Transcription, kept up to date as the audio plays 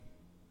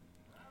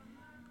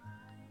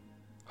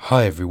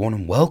Hi everyone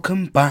and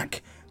welcome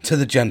back to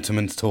the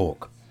Gentleman's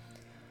Talk.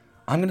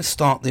 I'm going to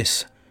start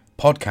this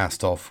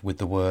podcast off with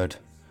the word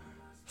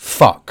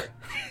fuck.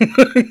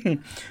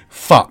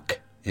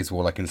 Fuck is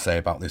all I can say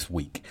about this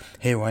week.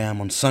 Here I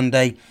am on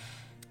Sunday.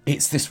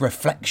 It's this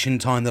reflection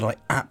time that I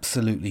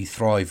absolutely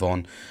thrive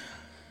on.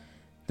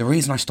 The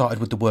reason I started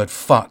with the word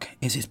fuck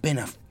is it's been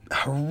a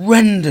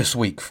horrendous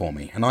week for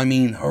me. And I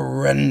mean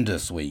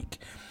horrendous week.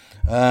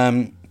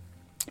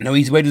 No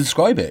easy way to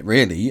describe it,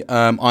 really.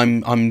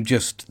 I'm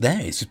just there.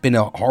 It's just been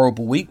a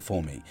horrible week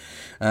for me.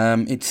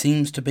 It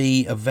seems to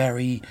be a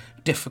very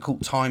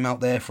difficult time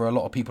out there for a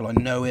lot of people. I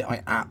know it.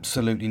 I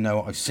absolutely know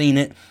it. I've seen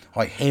it.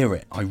 I hear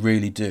it. I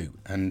really do.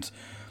 And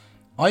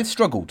I've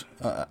struggled.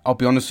 I'll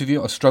be honest with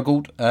you. I've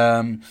struggled.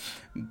 But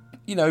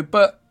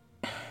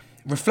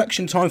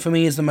reflection time for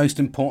me is the most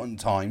important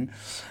time.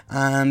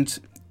 And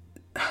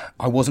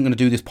I wasn't going to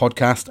do this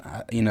podcast,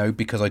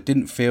 because I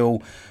didn't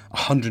feel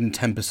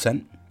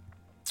 110%.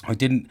 I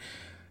didn't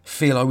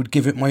feel I would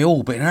give it my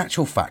all, but in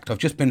actual fact, I've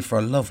just been for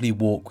a lovely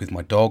walk with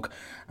my dog,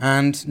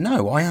 and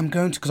no, I am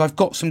going to, because I've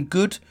got some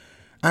good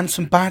and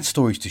some bad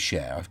stories to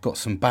share. I've got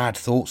some bad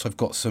thoughts. I've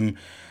got some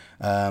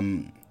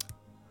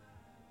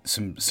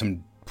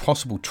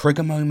possible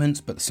trigger moments,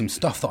 but some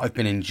stuff that I've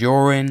been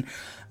enduring,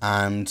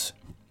 and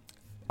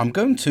I'm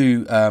going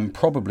to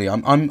probably.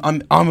 I'm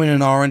in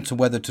an R into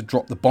whether to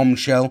drop the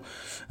bombshell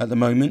at the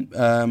moment,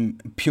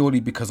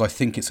 purely because I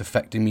think it's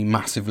affecting me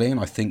massively, and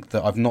I think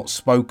that I've not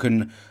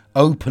spoken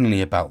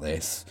openly about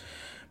this,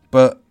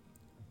 but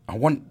I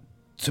want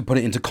to put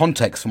it into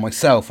context for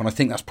myself, and I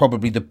think that's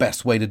probably the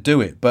best way to do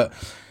it. But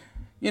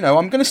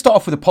I'm going to start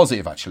off with a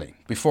positive, actually,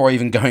 before I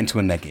even go into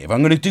a negative. I'm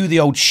going to do the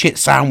old shit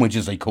sandwich,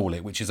 as they call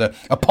it, which is a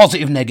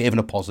positive, negative, and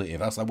a positive.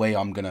 That's the way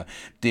I'm going to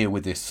deal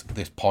with this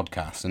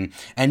podcast. And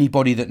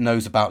anybody that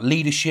knows about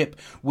leadership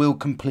will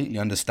completely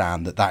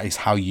understand that is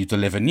how you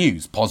deliver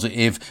news.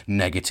 Positive,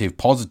 negative,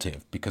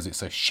 positive, because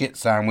it's a shit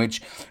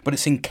sandwich, but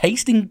it's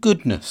encased in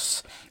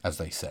goodness, as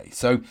they say.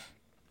 So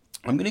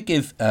I'm going to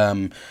give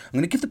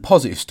the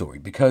positive story,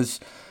 because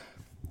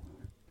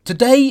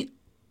today,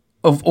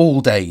 of all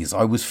days,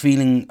 I was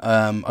feeling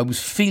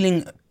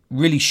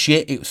really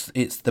shit.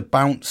 It's the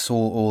bounce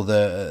or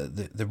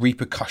the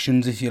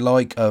repercussions, if you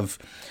like, of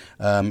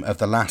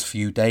the last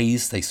few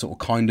days. They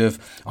sort of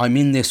I'm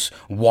in this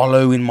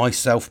wallow in my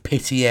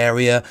self-pity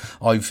area.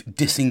 I've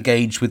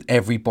disengaged with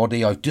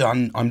everybody.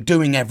 I'm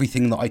doing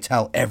everything that I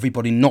tell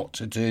everybody not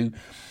to do.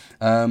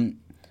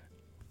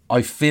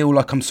 I feel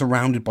like I'm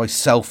surrounded by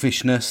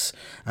selfishness,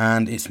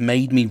 and it's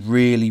made me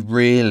really,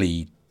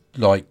 really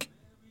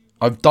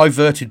I've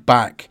diverted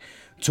back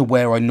to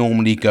where I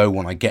normally go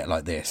when I get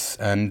like this.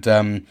 And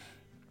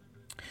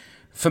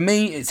for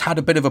me, it's had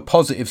a bit of a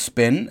positive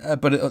spin,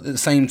 but at the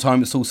same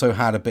time, it's also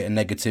had a bit of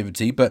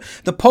negativity. But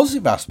the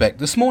positive aspect,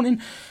 this morning,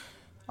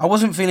 I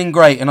wasn't feeling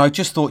great. And I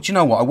just thought, you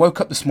know what? I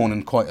woke up this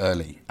morning quite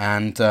early.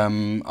 And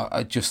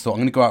I just thought,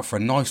 I'm going to go out for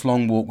a nice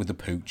long walk with the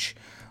pooch.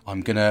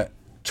 I'm going to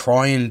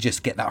try and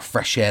just get that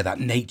fresh air, that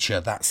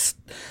nature,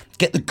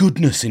 get the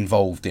goodness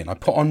involved in. I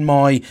put on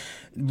my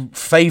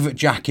favourite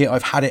jacket.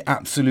 I've had it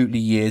absolutely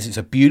years. It's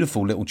a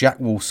beautiful little Jack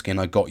Wolfskin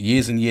I got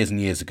years and years and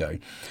years ago,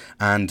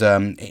 and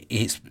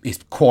it's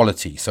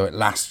quality, so it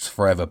lasts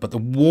forever. But the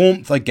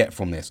warmth I get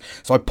from this,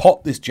 so I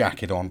pop this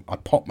jacket on, I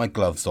pop my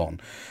gloves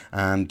on,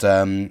 and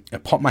I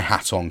pop my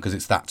hat on because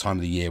it's that time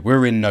of the year.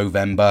 We're in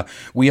November.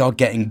 We are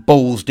getting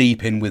balls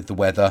deep in with the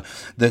weather.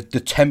 The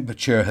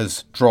temperature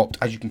has dropped,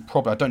 as you can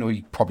probably, I don't know,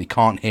 you probably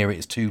can't hear it,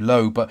 it's too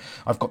low, but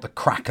I've got the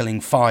crackling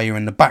fire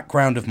in the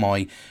background of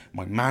my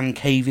man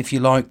cave, if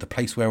you like, the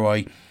place where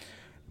I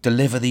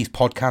deliver these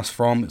podcasts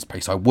from. It's the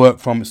place I work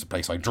from. It's the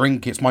place I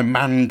drink. It's my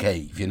man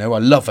cave. I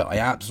love it.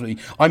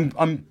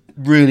 I'm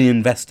really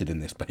invested in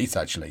this place,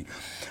 actually.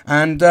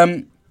 And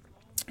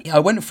I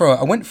went for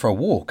a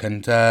walk,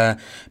 and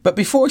but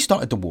before I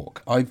started the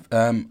walk, I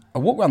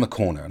walked around the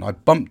corner and I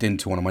bumped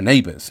into one of my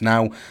neighbours.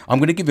 Now I'm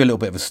going to give you a little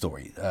bit of a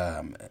story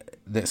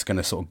that's going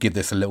to sort of give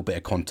this a little bit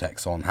of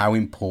context on how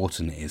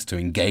important it is to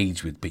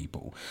engage with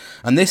people.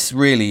 And this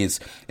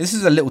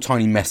is a little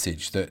tiny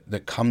message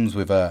that comes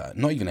with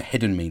not even a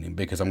hidden meaning,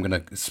 because I'm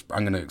going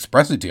to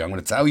express it to you. I'm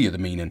going to tell you the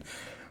meaning.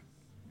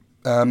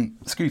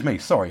 Excuse me,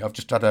 sorry, I've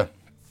just had a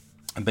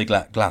big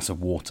glass of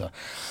water.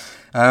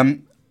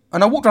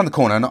 And I walked around the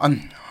corner,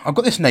 and I've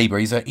got this neighbour.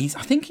 I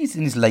think he's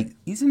in his late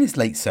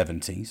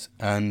 70s,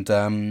 and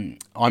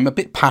I'm a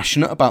bit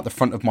passionate about the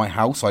front of my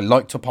house. I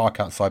like to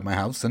park outside my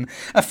house, and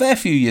a fair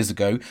few years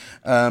ago,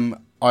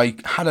 I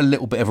had a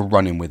little bit of a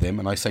run-in with him,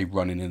 and I say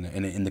run-in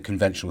in the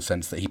conventional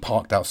sense that he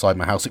parked outside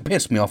my house. It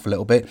pissed me off a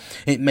little bit.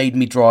 It made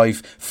me drive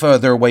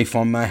further away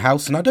from my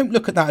house, and I don't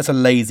look at that as a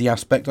lazy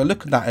aspect. I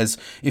look at that as,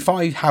 if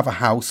I have a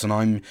house and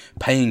I'm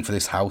paying for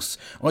this house,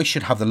 I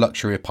should have the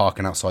luxury of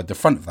parking outside the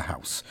front of the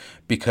house,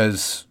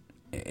 because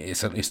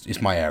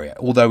it's my area.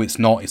 Although it's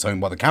not, it's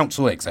owned by the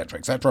council, etc.,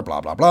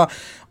 blah, blah, blah.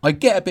 I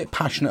get a bit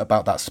passionate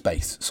about that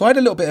space. So I had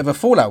a little bit of a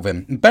fallout with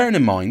him. And bearing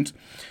in mind,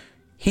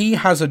 He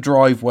has a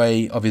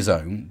driveway of his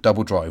own,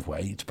 double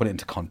driveway, to put it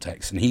into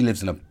context, and he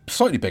lives in a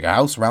slightly bigger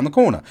house around the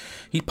corner.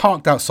 He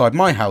parked outside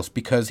my house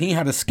because he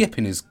had a skip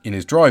in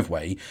his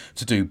driveway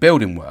to do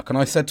building work, and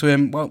I said to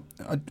him, well,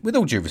 with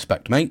all due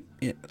respect, mate,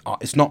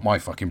 it's not my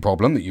fucking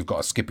problem that you've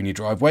got a skip in your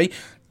driveway.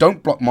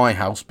 Don't block my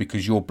house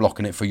because you're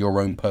blocking it for your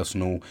own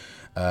personal,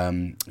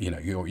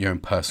 your own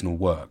personal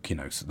work,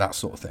 so that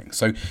sort of thing.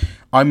 So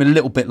I'm a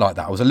little bit like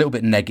that. I was a little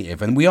bit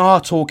negative, and we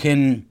are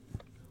talking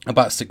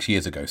about 6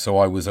 years ago, so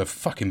I was a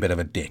fucking bit of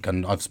a dick,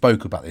 and I've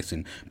spoken about this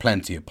in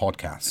plenty of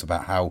podcasts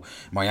about how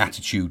my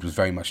attitude was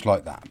very much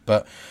like that.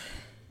 But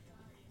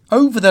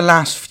over the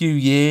last few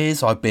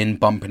years, I've been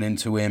bumping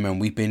into him and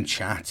we've been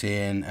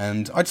chatting,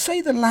 and I'd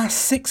say the last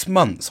 6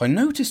 months I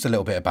noticed a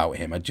little bit about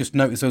him. I just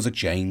noticed there was a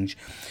change.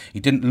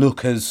 He didn't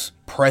look as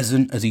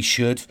present as he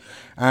should,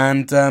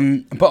 and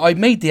but I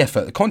made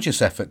the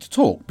conscious effort to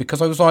talk,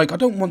 because I was like, I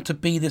don't want to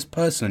be this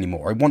person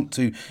anymore. I want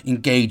to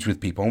engage with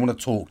people. I want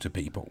to talk to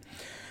people.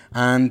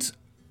 And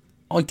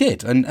I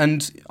did,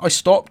 and I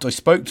stopped, I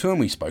spoke to him,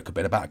 we spoke a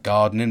bit about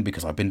gardening,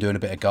 because I've been doing a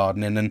bit of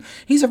gardening, and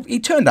he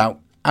turned out,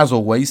 as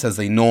always, as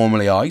they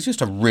normally are, he's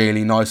just a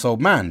really nice old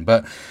man,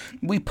 but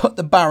we put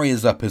the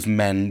barriers up as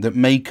men that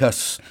make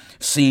us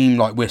seem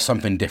like we're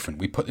something different.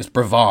 We put this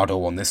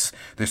bravado on, this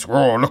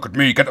raw, look at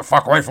me, get the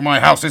fuck away from my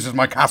house, this is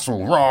my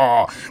castle,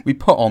 raw. We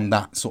put on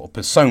that sort of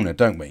persona,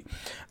 don't we?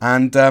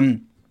 And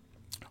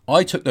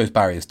I took those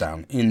barriers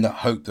down in the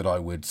hope that I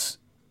would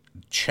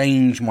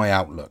change my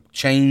outlook,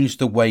 change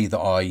the way that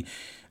I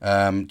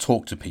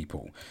talk to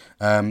people.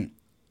 I'm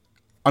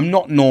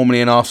not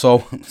normally an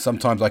arsehole.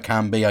 Sometimes I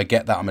can be. I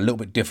get that. I'm a little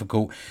bit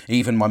difficult.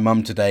 Even my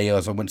mum today,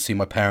 as I went to see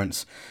my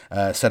parents,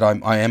 said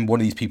I am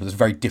one of these people that's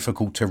very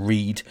difficult to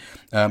read.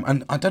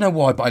 And I don't know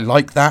why, but I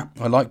like that.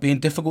 I like being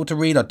difficult to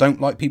read. I don't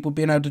like people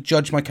being able to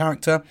judge my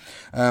character.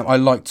 I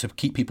like to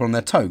keep people on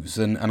their toes.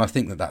 And I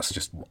think that's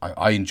just,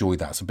 I enjoy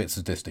that. It's a bit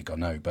sadistic, I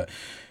know. But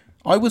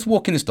I was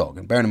walking this dog,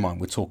 and bearing in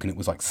mind, it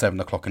was like 7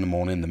 o'clock in the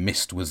morning. The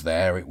mist was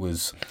there. It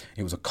was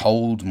a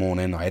cold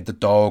morning. I had the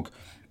dog.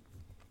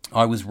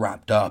 I was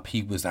wrapped up,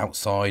 he was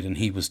outside, and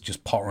he was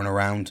just pottering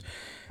around.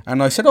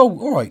 And I said, oh,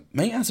 all right,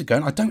 mate, how's it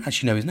going? I don't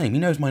actually know his name. He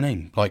knows my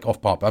name, like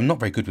off part, but I'm not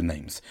very good with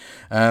names.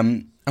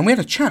 And we had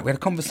a chat, we had a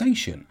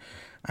conversation.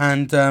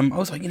 And I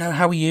was like,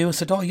 how are you? I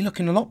said, oh, you're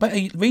looking a lot better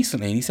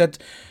recently. And he said,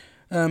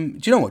 do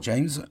you know what,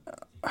 James?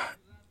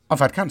 I've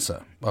had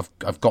cancer.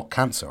 I've got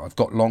cancer. I've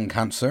got lung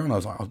cancer. And I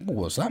was like, well,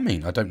 what does that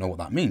mean? I don't know what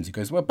that means. He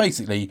goes, well,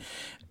 basically,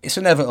 it's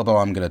inevitable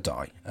I'm going to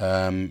die.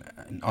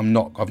 I've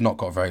not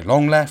got very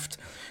long left.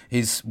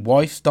 His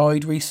wife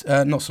died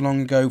not so long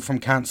ago from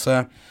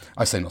cancer.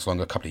 I say not so long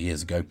ago, a couple of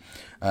years ago.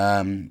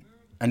 And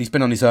he's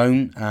been on his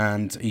own.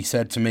 And he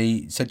said to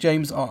me,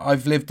 James,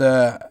 I've lived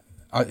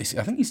I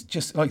think he's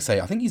just, like I say,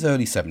 I think he's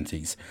early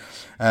 70s.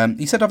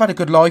 He said, I've had a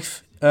good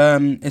life.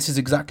 This is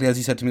exactly as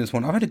he said to me this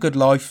morning. I've had a good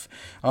life.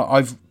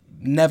 I've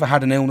never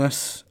had an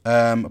illness,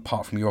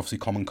 apart from your obviously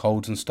common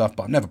colds and stuff,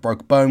 but I've never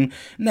broke a bone,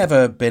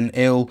 never been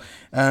ill.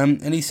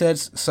 And he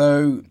says,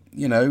 so,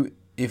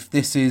 if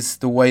this is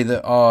the way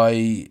that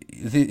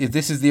if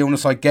this is the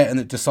illness I get and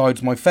it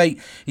decides my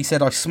fate, he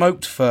said, I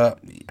smoked for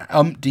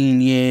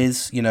umpteen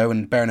years,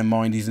 and bearing in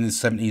mind he's in his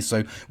 70s,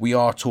 so we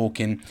are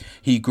talking,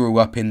 he grew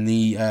up in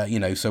the,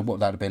 so what would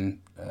that have been,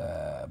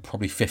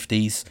 probably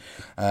 50s,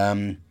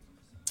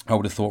 I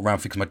would have thought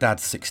around, because my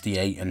dad's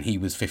 68 and he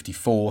was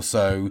 54,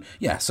 so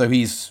yeah, so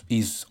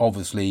he's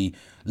obviously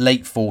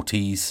late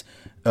 40s,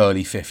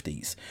 early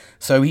 50s.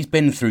 So he's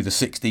been through the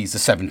 60s, the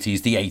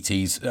 70s, the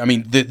 80s. I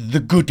mean, the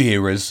good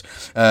eras,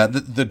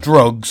 the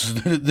drugs,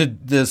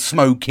 the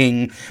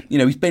smoking.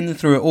 He's been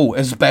through it all.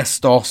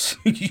 Asbestos,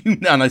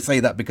 and I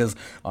say that because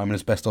I'm an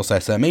asbestos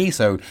SME.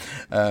 So,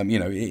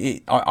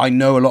 I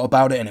know a lot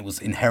about it, and it was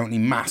inherently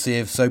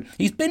massive. So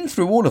he's been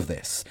through all of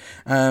this,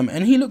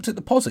 and he looked at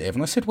the positive,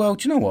 and I said, well,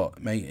 do you know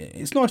what, mate?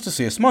 It's nice to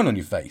see a smile on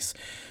your face,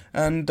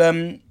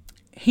 and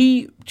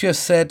he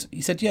just said,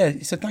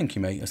 thank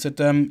you, mate. I said,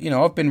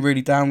 I've been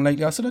really down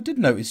lately. I said, I did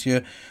notice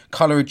your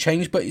colour had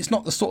changed, but it's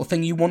not the sort of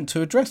thing you want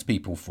to address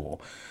people for.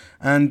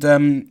 And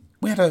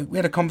we had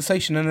a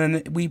conversation, and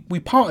then we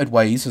parted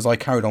ways as I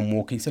carried on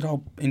walking. He said,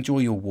 oh, enjoy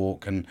your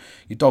walk, and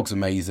your dog's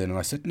amazing. And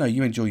I said, no,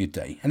 you enjoy your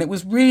day. And it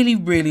was really,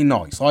 really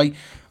nice.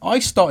 I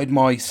started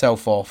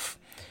myself off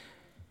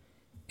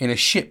in a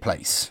shit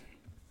place.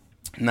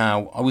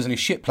 Now, I was in a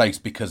shit place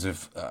because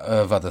of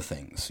other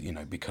things,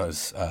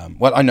 because,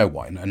 I know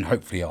why, and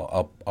hopefully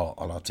I'll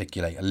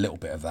articulate a little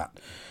bit of that,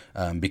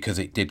 because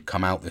it did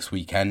come out this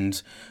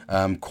weekend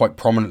quite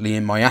prominently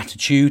in my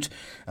attitude,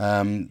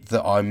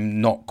 that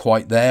I'm not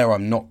quite there,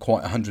 I'm not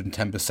quite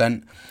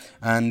 110%,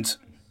 and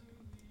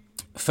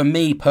for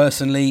me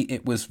personally,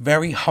 it was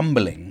very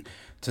humbling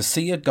to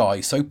see a guy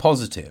so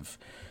positive,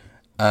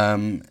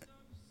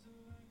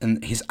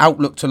 and his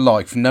outlook to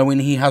life, knowing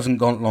he hasn't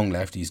got long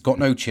left, he's got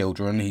no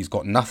children, he's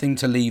got nothing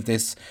to leave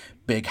this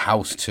big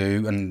house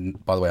to,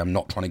 and by the way, I'm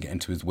not trying to get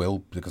into his will,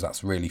 because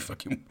that's really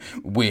fucking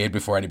weird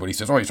before anybody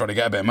says, oh, he's trying to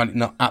get a bit of money.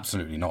 No,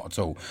 absolutely not at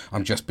all.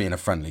 I'm just being a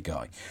friendly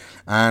guy.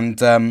 And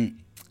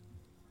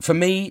for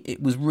me,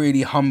 it was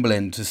really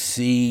humbling to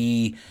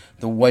see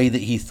the way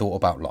that he thought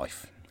about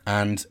life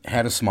and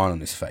had a smile on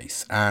his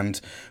face. And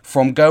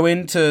from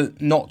going to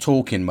not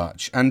talking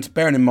much, and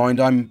bearing in mind,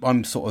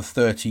 I'm sort of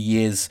 30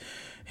 years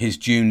his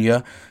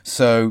junior,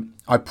 so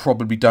I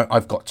probably don't,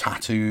 I've got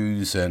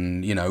tattoos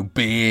and,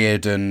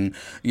 beard, and,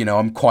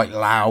 I'm quite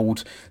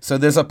loud. So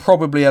there's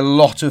probably a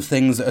lot of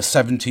things that a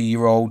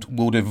 70-year-old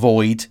would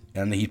avoid,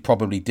 and he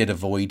probably did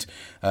avoid.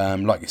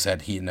 Like I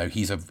said,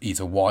 he's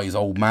a wise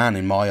old man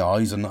in my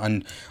eyes,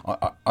 and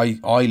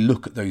I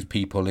look at those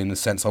people in the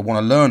sense I want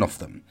to learn off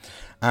them.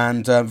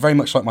 And very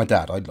much like my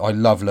dad, I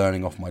love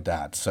learning off my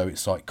dad. So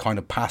it's like kind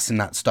of passing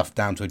that stuff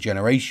down to a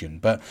generation.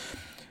 But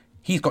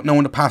he's got no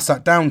one to pass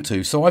that down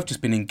to. So I've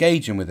just been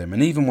engaging with him.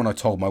 And even when I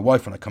told my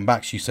wife when I come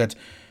back, she said,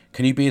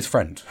 "Can you be his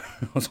friend?"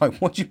 I was like,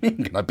 "What do you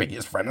mean, can I be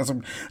his friend?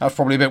 That's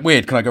probably a bit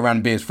weird. Can I go around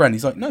and be his friend?"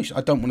 He's like, "No,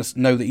 I don't want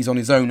to know that he's on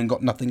his own and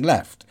got nothing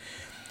left."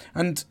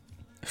 And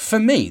for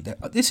me,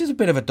 this is a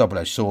bit of a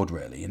double-edged sword,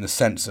 really, in the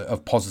sense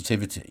of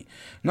positivity.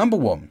 Number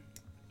one,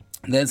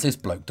 there's this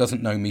bloke,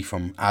 doesn't know me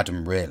from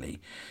Adam, really.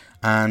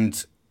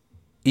 And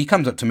he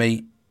comes up to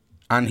me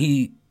and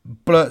he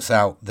blurts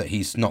out that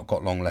he's not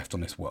got long left on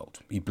this world.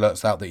 He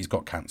blurts out that he's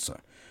got cancer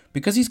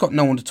because he's got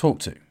no one to talk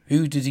to.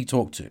 Who does he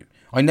talk to?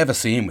 I never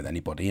see him with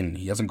anybody, and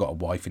he hasn't got a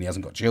wife and he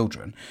hasn't got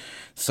children.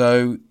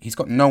 So he's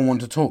got no one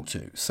to talk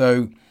to.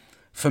 So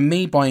for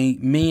me, by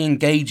me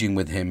engaging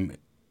with him,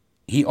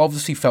 he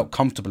obviously felt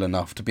comfortable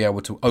enough to be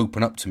able to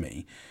open up to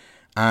me.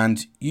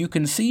 And you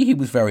can see he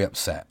was very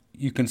upset.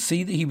 You can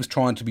see that he was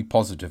trying to be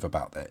positive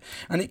about it.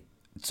 And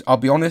I'll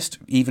be honest,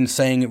 even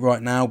saying it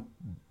right now,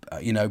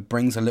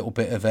 brings a little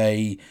bit of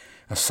a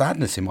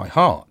sadness in my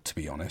heart, to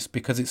be honest,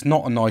 because it's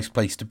not a nice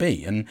place to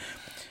be. And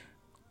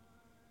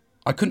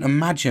I couldn't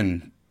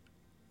imagine.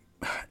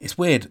 It's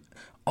weird.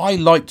 I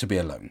like to be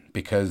alone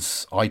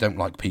because I don't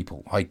like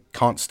people. I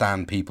can't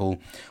stand people.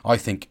 I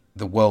think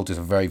the world is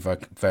a very, very,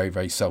 very,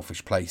 very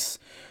selfish place.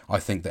 I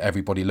think that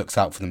everybody looks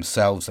out for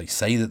themselves. They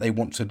say that they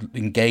want to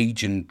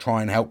engage and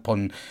try and help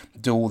on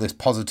do all this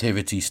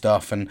positivity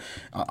stuff. And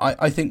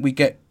I think we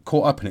get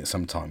caught up in it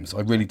sometimes. I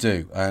really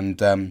do. And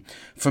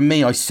for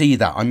me, I see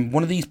that. I'm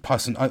one of these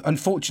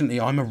unfortunately,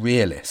 I'm a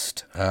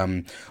realist.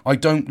 I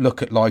don't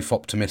look at life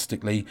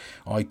optimistically.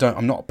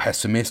 I'm not a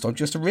pessimist. I'm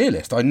just a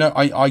realist. I know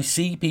I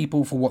see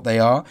people for what they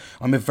are.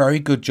 I'm a very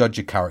good judge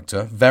of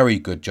character. Very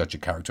good judge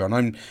of character.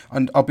 And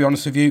I'll be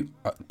honest with you,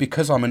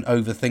 because I'm an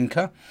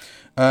overthinker,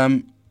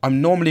 I'm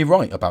normally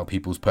right about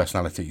people's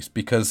personalities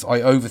because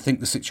I overthink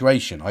the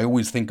situation. I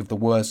always think of the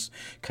worst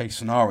case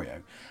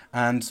scenario.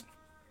 And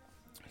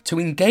to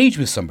engage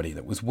with somebody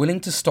that was willing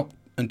to stop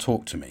and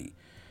talk to me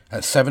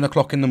at 7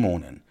 o'clock in the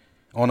morning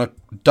on a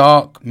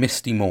dark,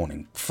 misty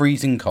morning,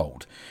 freezing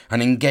cold,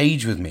 and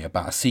engage with me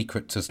about a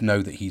secret to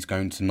know that he's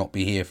going to not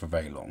be here for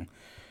very long,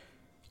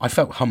 I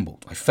felt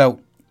humbled. I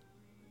felt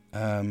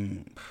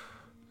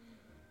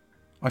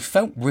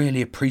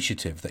really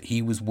appreciative that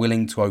he was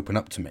willing to open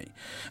up to me.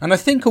 And I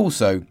think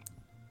also,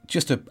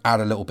 just to add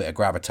a little bit of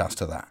gravitas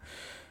to that,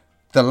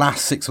 the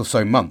last 6 or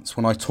so months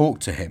when I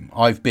talked to him,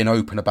 I've been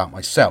open about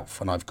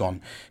myself, and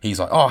he's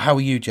like, "Oh, how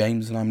are you,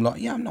 James?" And I'm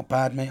like, "Yeah, I'm not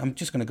bad, mate. I'm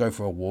just going to go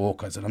for a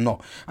walk." I said,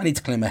 I need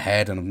to clear my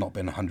head and I've not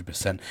been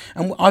 100%.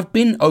 And I've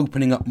been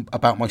opening up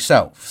about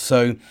myself.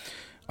 So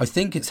I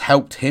think it's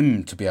helped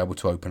him to be able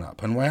to open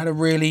up. And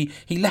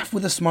he left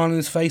with a smile on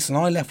his face and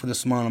I left with a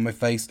smile on my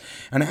face.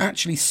 And it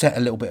actually set a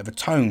little bit of a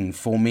tone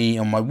for me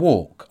on my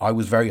walk. I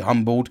was very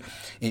humbled.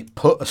 It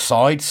put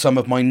aside some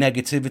of my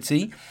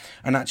negativity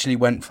and actually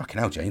went, "Fucking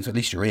hell, James, at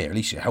least you're here. At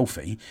least you're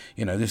healthy.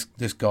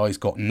 This guy's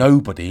got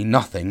nobody,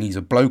 nothing. He's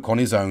a bloke on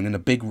his own in a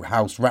big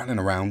house rattling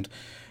around.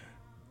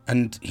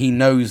 And he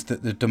knows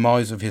that the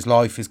demise of his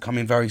life is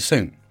coming very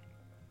soon.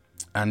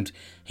 And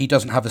he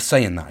doesn't have a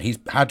say in that. He's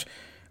had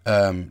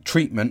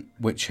treatment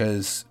which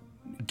has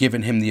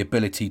given him the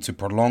ability to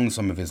prolong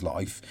some of his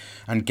life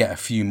and get a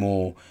few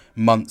more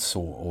months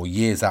or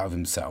years out of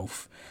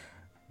himself.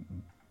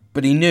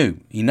 But he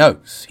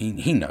knows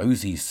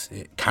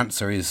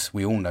cancer is,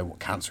 we all know what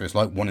cancer is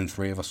like. 1 in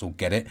 3 of us will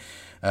get it.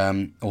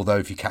 Although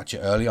if you catch it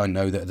early, I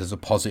know that there's a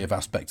positive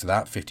aspect to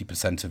that.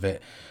 50%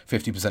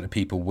 of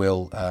people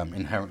will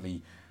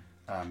inherently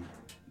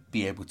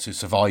be able to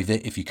survive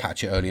it if you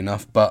catch it early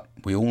enough. But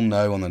we all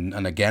know,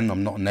 and again,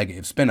 I'm not a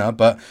negative spinner,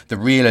 but the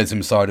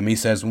realism side of me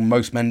says, well,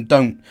 most men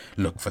don't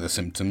look for the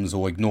symptoms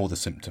or ignore the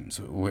symptoms.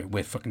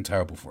 We're fucking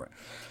terrible for it.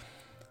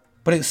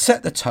 But it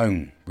set the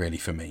tone, really,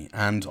 for me.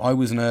 And I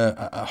was in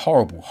a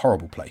horrible,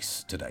 horrible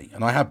place today.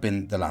 And I have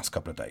been the last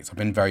couple of days. I've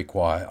been very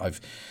quiet.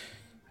 I've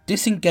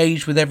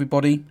disengaged with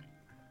everybody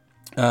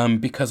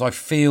because I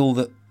feel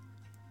that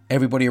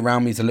everybody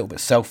around me is a little bit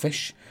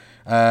selfish.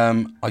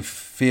 I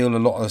feel a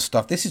lot of the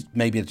stuff. This is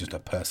maybe just a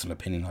personal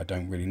opinion. I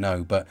don't really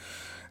know. But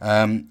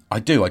I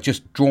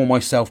just draw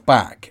myself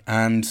back.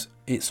 And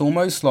it's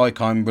almost like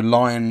I'm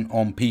relying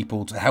on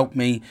people to help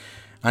me.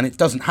 And it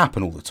doesn't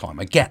happen all the time.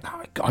 I get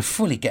that. I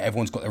fully get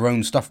everyone's got their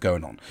own stuff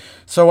going on.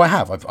 So I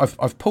have.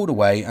 I've pulled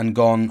away and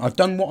gone. I've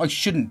done what I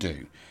shouldn't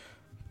do.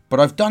 But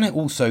I've done it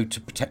also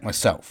to protect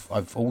myself.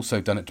 I've also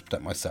done it to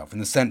protect myself in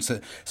the sense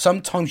that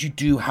sometimes you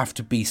do have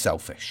to be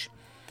selfish.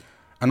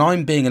 And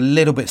I'm being a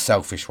little bit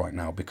selfish right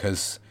now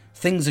because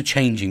things are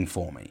changing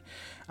for me.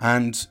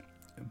 And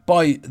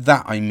by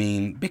that I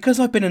mean, because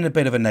I've been in a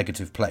bit of a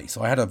negative place.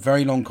 I had a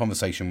very long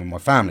conversation with my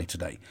family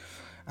today.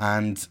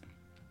 And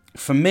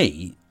for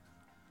me,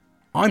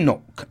 I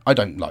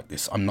don't like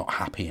this. I'm not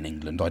happy in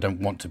England. I don't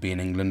want to be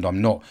in England.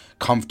 I'm not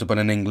comfortable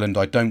in England.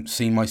 I don't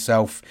see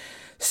myself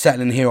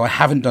settling here. I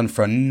haven't done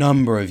for a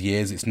number of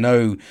years. It's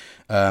no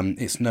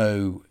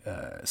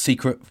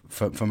secret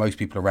for most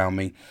people around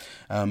me.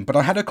 But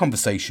I had a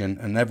conversation,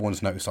 and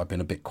everyone's noticed I've been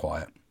a bit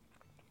quiet.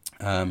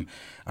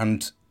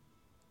 And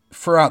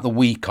throughout the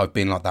week I've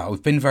been like that.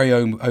 I've been very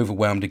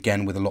overwhelmed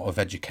again with a lot of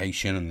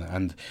education,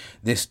 and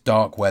this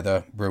dark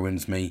weather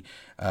ruins me.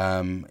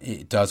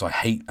 It does. I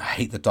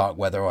hate the dark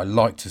weather. I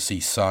like to see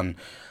sun.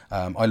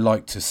 I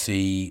like to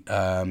see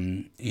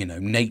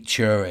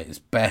nature at its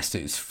best,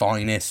 at its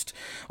finest.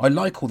 I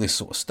like all this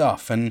sort of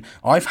stuff, and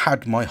I've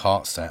had my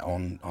heart set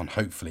on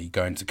hopefully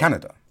going to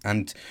Canada.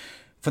 And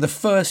for the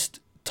first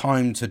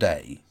time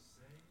today,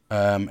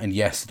 and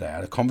yesterday, I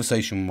had a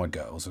conversation with my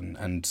girls,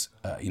 and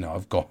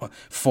I've got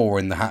 4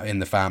 in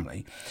the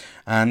family,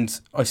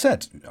 and I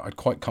said I'd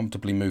quite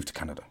comfortably move to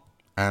Canada,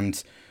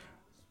 and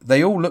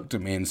they all looked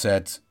at me and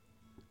said,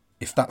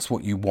 "If that's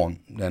what you want,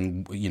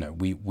 then we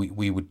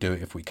would do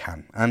it if we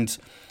can." And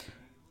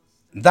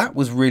that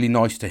was really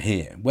nice to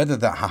hear. Whether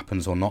that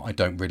happens or not, I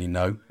don't really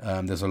know.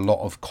 There's a lot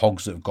of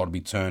cogs that have got to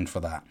be turned for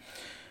that.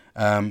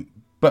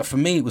 But for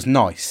me, it was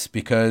nice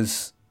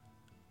because.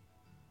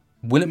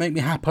 Will it make me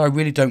happy? I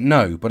really don't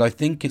know, but I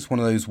think it's one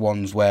of those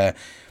ones where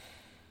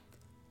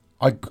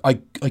I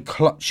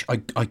clutch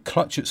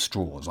at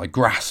straws. I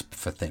grasp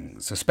for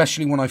things,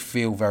 especially when I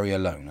feel very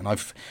alone. And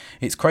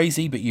it's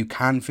crazy, but you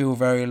can feel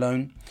very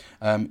alone,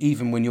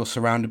 even when you're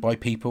surrounded by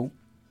people.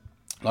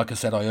 Like I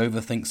said, I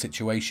overthink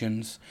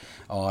situations.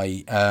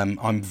 I'm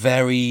a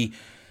very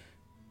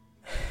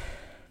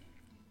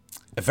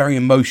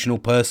emotional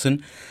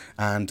person.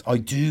 And I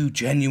do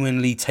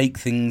genuinely take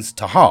things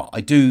to heart.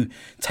 I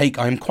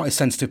am quite a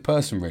sensitive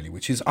person, really,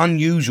 which is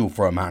unusual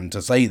for a man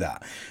to say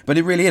that. But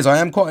it really is. I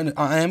am quite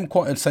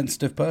a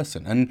sensitive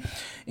person. And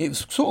it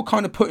was sort of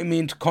kind of putting me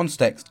into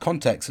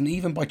context. And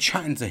even by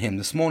chatting to him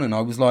this morning,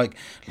 I was like,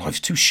 life's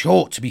too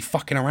short to be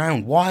fucking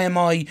around. Why am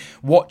I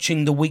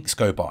watching the weeks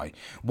go by?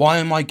 Why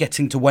am I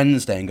getting to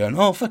Wednesday and going,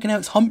 oh, fucking hell,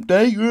 it's hump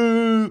day.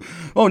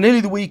 Oh,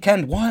 nearly the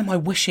weekend. Why am I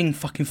wishing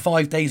fucking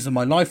 5 days of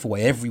my life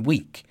away every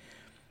week?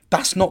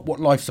 That's not what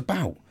life's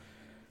about.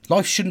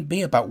 Life shouldn't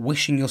be about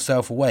wishing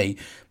yourself away.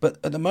 But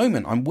at the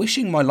moment, I'm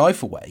wishing my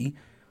life away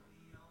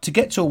to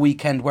get to a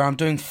weekend where I'm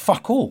doing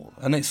fuck all.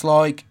 And it's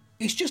like,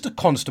 it's just a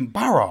constant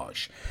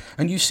barrage.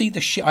 And you see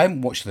the shit. I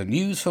haven't watched the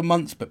news for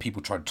months, but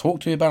people try to talk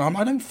to me about it.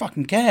 I don't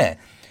fucking care.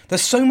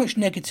 There's so much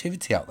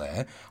negativity out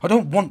there. I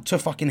don't want to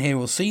fucking hear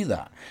or see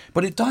that.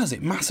 But it does.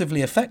 It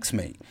massively affects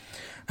me.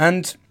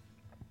 And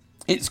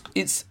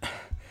it's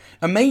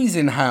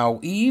amazing how,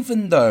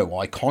 even though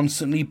I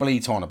constantly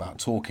bleat on about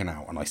talking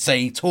out, and I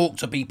say, talk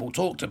to people,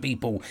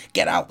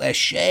 get out there,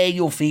 share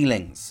your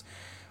feelings.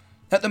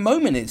 At the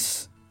moment,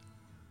 it's,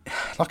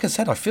 like I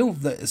said, I feel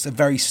that it's a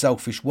very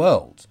selfish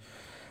world.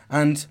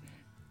 And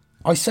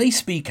I say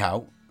speak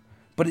out,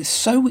 but it's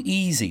so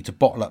easy to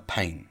bottle up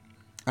pain.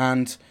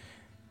 And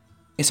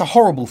it's a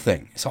horrible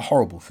thing.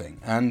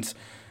 And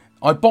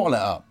I bottle it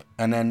up,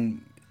 and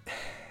then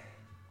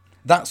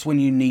that's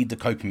when you need the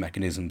coping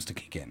mechanisms to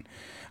kick in.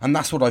 And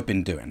that's what I've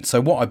been doing.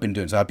 So what I've been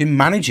doing is I've been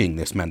managing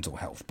this mental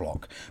health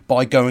block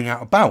by going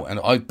out about. And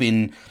I've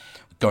been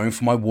going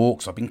for my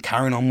walks. I've been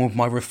carrying on with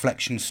my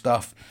reflection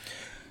stuff.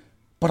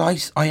 But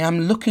I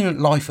am looking at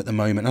life at the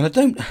moment.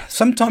 And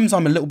sometimes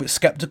I'm a little bit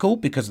sceptical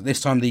because at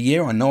this time of the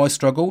year, I know I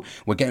struggle.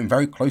 We're getting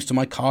very close to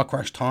my car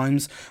crash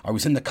times. I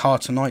was in the car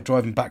tonight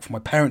driving back from my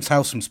parents'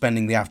 house from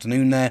spending the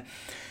afternoon there.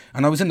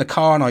 And I was in the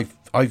car and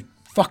I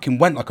fucking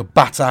went like a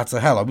bat out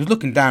of hell. I was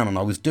looking down and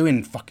I was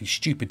doing fucking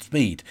stupid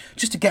speed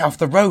just to get off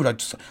the road.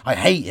 I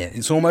hate it.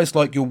 It's almost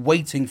like you're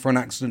waiting for an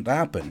accident to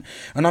happen.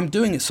 And I'm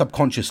doing it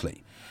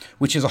subconsciously,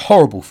 which is a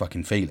horrible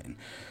fucking feeling.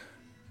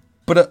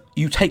 But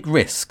you take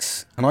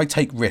risks, and I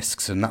take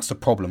risks, and that's the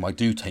problem. I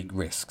do take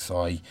risks.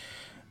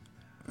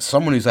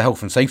 Someone who's a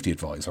health and safety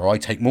advisor, I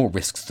take more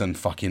risks than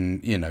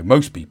fucking,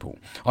 most people.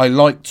 I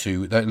like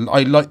the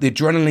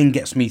adrenaline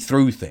gets me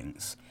through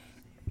things.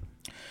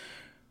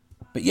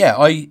 But yeah,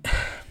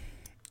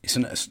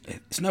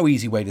 it's no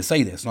easy way to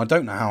say this, and I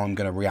don't know how I'm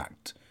going to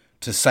react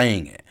to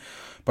saying it.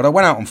 But I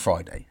went out on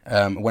Friday.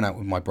 I went out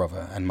with my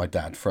brother and my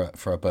dad for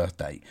a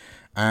birthday,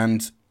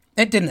 and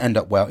it didn't end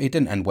well. It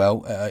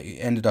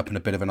ended up in a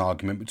bit of an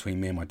argument between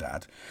me and my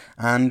dad,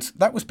 and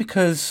that was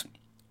because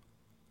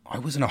I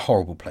was in a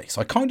horrible place.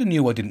 I kind of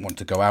knew I didn't want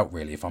to go out,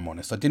 really, if I'm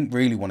honest. I didn't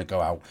really want to go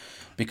out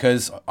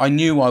because I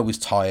knew I was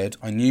tired.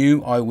 I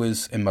knew I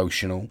was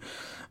emotional.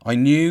 I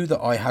knew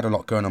that I had a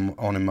lot going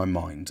on in my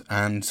mind.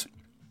 And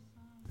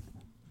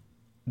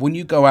when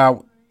you go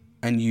out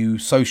and you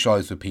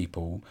socialise with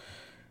people,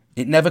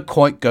 it never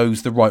quite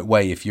goes the right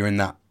way if you're in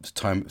that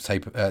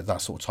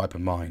that sort of type of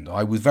mind.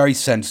 I was very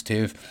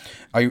sensitive.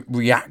 I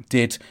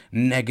reacted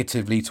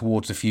negatively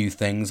towards a few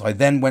things. I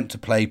then went to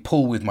play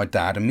pool with my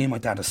dad, and me and my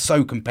dad are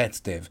so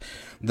competitive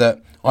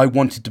that I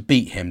wanted to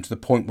beat him to the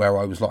point where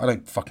I was like, I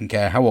don't fucking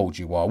care how old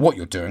you are, what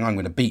you're doing, I'm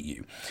going to beat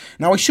you.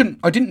 Now I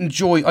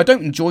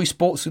don't enjoy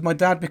sports with my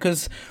dad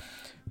because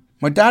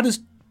my dad has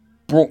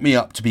brought me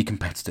up to be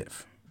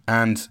competitive,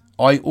 and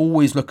I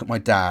always look at my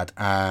dad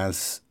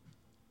as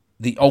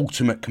the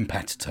ultimate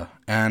competitor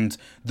and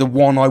the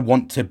one I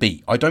want to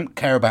beat. I don't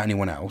care about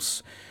anyone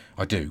else.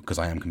 I do, because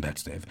I am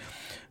competitive,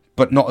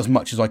 but not as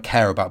much as I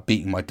care about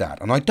beating my dad.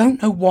 And I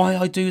don't know why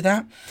I do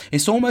that.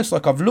 It's almost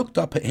like I've looked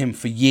up at him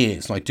for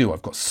years, and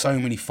I've got so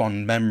many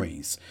fond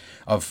memories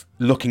of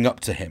looking up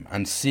to him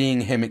and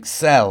seeing him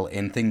excel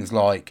in things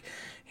like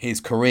his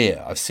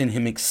career. I've seen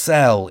him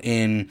excel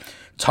in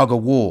tug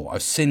of war.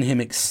 I've seen him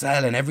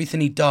excel in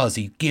everything he does.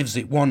 He gives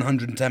it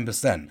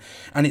 110%.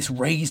 And it's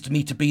raised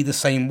me to be the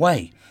same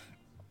way.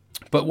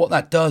 But what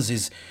that does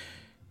is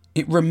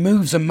it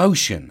removes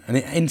emotion and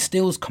it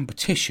instills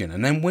competition.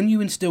 And then when you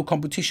instill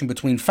competition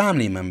between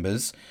family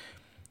members,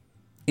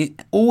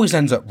 it always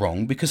ends up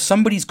wrong because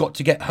somebody's got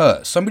to get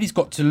hurt. Somebody's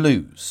got to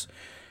lose.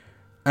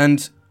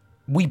 And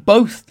we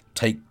both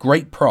take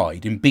great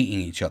pride in beating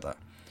each other.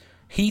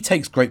 He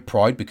takes great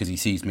pride because he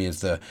sees me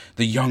as the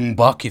young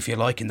buck, if you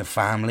like, in the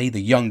family,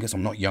 the youngest.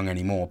 I'm not young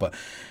anymore, but,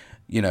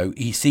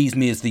 he sees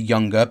me as the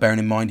younger, bearing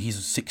in mind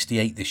he's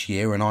 68 this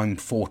year and I'm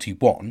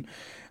 41.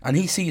 And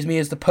he sees me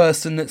as the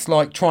person that's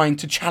like trying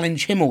to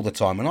challenge him all the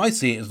time. And I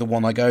see it as the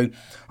one I go,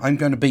 I'm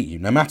going to beat you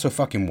no matter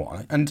fucking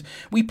what. And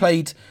we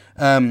played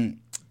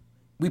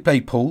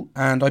pool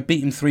and I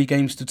beat him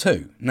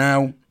 3-2.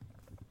 Now,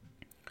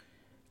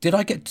 did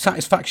I get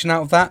satisfaction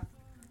out of that?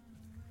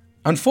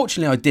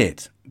 Unfortunately, I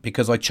did,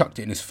 because I chucked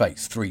it in his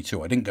face,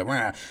 3-2. I didn't go,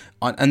 rah.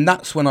 And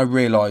that's when I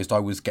realised I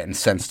was getting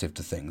sensitive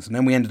to things. And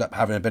then we ended up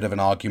having a bit of an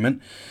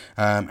argument,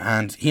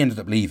 and he ended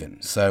up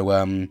leaving. So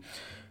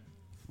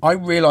I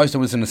realised I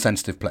was in a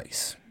sensitive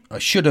place. I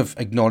should have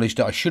acknowledged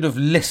it. I should have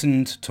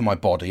listened to my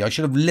body. I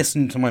should have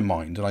listened to my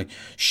mind. And I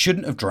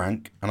shouldn't have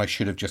drank, and I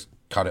should have just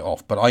cut it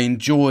off. But I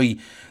enjoy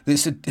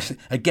this.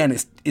 Again,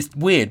 it's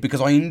weird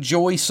because I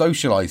enjoy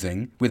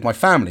socialising with my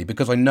family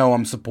because I know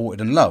I'm supported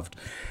and loved.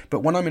 But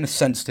when I'm in a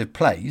sensitive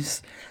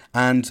place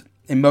and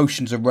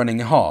emotions are running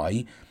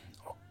high,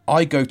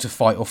 I go to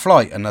fight or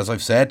flight. And as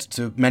I've said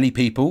to many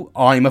people,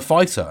 I'm a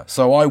fighter.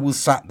 So I will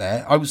sit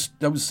there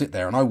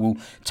and I will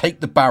take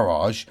the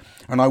barrage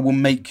and I will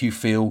make you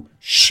feel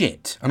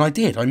shit. And I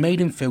did. I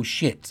made him feel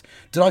shit.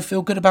 Did I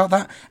feel good about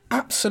that?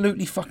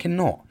 Absolutely fucking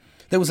not.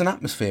 There was an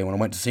atmosphere when I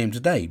went to see him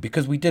today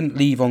because we didn't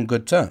leave on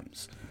good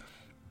terms.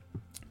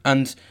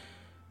 And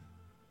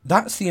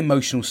that's the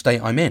emotional state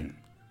I'm in.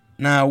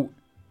 Now,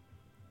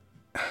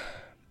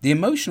 the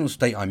emotional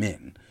state I'm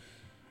in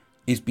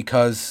is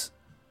because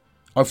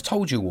I've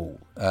told you all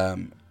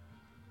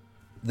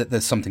that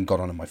there's something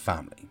gone on in my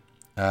family.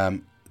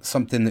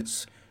 Something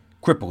that's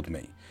crippled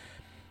me.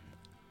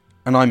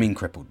 And I mean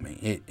crippled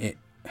me.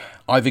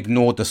 I've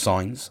ignored the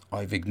signs.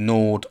 I've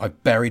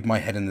buried my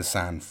head in the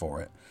sand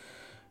for it.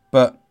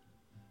 But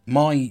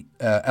my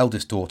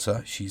eldest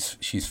daughter, she's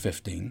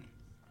 15,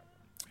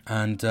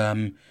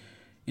 and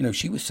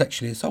she was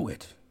sexually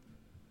assaulted.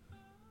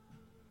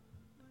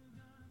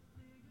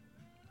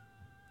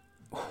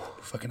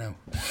 Fucking hell.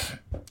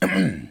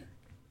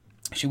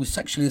 She was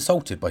sexually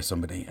assaulted by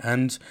somebody,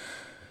 and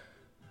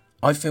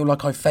I feel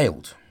like I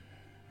failed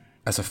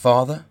as a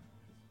father.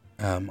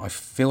 I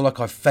feel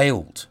like I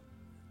failed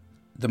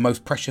the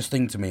most precious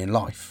thing to me in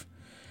life,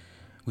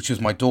 which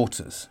was my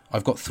daughters.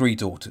 I've got 3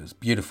 daughters,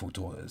 beautiful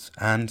daughters,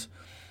 and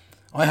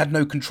I had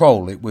no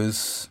control.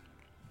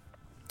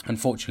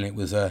 Unfortunately, it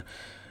was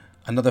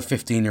another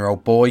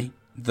 15-year-old boy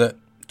that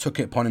took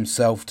it upon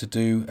himself to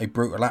do a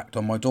brutal act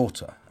on my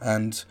daughter,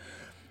 and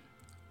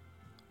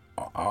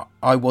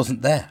I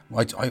wasn't there.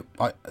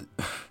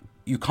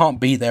 You can't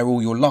be there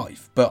all your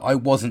life, but I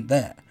wasn't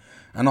there,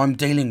 and I'm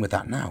dealing with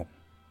that now,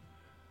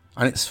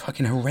 and it's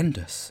fucking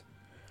horrendous.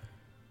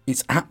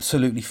 It's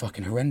absolutely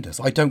fucking horrendous.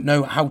 I don't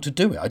know how to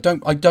do it. I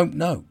don't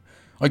know.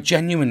 I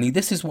genuinely,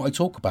 this is what I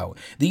talk about.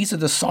 These are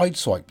the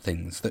sideswipe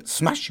things that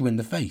smash you in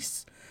the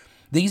face.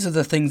 These are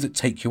the things that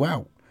take you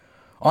out.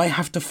 I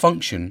have to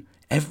function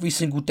every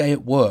single day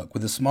at work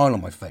with a smile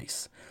on my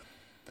face.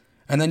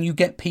 And then you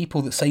get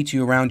people that say to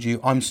you around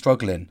you, I'm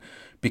struggling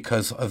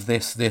because of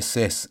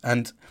this.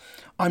 And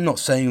I'm not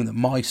saying that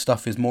my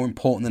stuff is more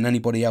important than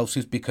anybody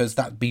else's, because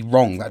that'd be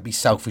wrong. That'd be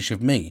selfish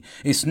of me.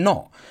 It's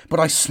not.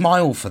 But I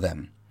smile for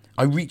them.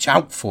 I reach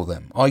out for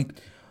them. I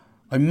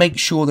make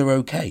sure they're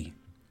okay.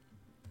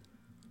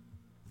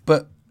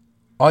 But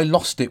I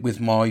lost it with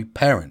my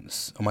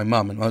parents, and my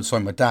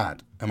my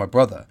dad and my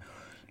brother,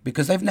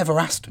 because they've never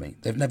asked me.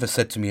 They've never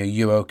said to me, are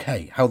you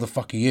okay? How the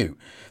fuck are you?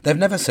 They've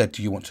never said,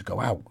 do you want to go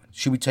out?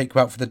 Should we take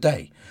you out for the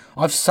day?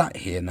 I've sat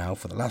here now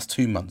for the last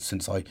 2 months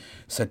since I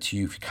said to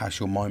you, if you cast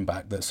your mind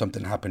back, that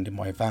something happened in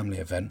my family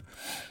event.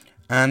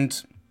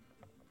 And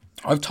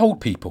I've told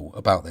people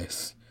about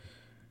this.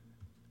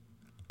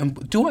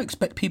 And do I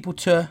expect people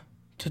to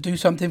do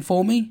something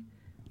for me?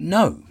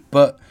 No,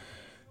 but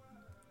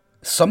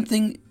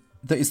something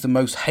that is the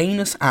most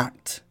heinous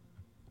act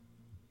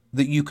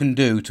that you can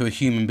do to a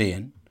human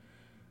being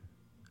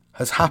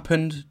has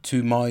happened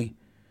to my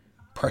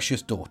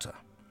precious daughter.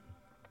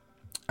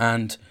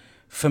 And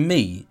for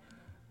me,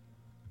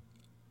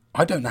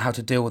 I don't know how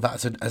to deal with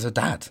that as a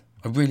dad.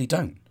 I really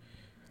don't.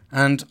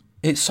 And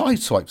it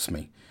sideswipes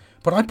me.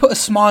 But I put a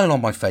smile on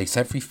my face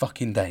every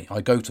fucking day. I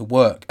go to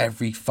work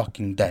every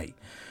fucking day.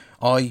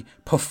 I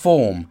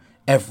perform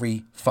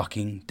every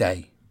fucking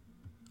day.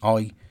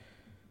 I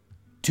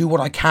do what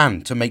I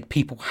can to make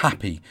people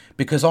happy,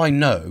 because I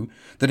know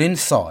that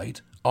inside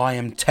I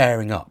am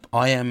tearing up.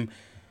 I am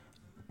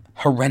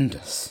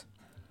horrendous.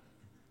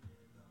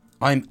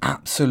 I'm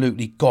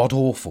absolutely god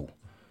awful.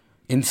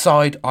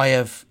 Inside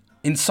I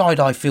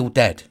feel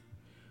dead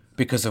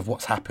because of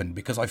what's happened,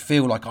 because I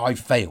feel like I've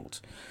failed.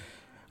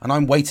 And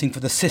I'm waiting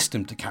for the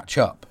system to catch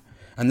up.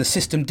 And the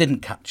system didn't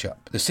catch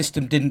up. The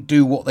system didn't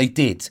do what they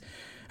did.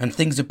 And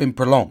things have been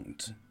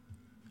prolonged.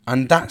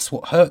 And that's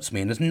what hurts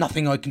me. And there's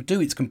nothing I can do.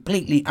 It's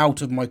completely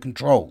out of my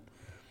control.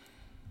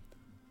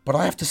 But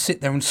I have to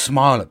sit there and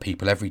smile at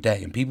people every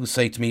day. And people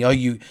say to me,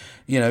 hey,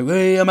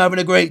 I'm having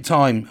a great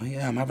time. Oh,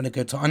 yeah, I'm having a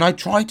good time. And I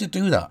try to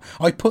do that.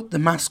 I put the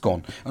mask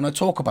on. And I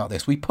talk about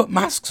this. We put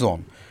masks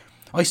on.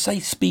 I say,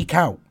 speak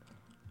out.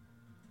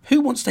 Who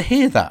wants to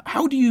hear that?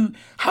 How do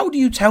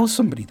you tell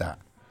somebody that?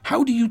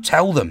 How do you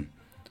tell them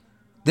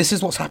this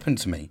is what's happened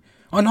to me?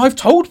 And I've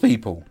told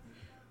people.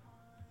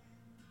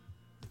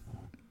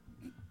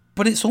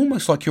 But it's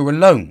almost like you're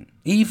alone,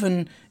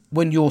 even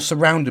when you're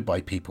surrounded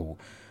by people.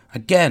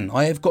 Again,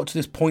 I have got to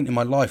this point in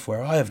my life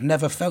where I have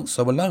never felt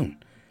so alone.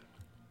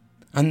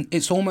 And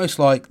it's almost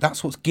like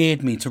that's what's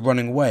geared me to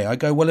running away. I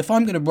go, well, if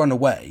I'm going to run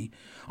away,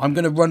 I'm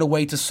going to run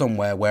away to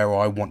somewhere where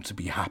I want to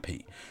be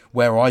happy,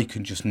 where I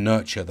can just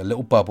nurture the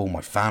little bubble,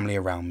 my family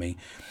around me.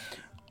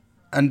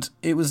 And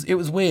it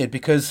was weird,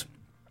 because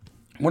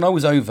when I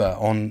was over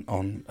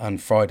on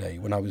Friday,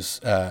 when I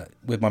was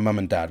with my mum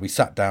and dad, we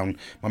sat down,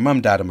 my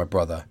mum, dad and my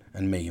brother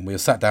and me, and we were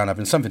sat down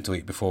having something to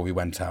eat before we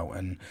went out.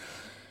 And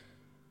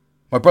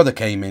my brother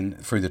came in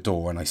through the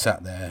door and I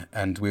sat there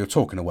and we were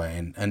talking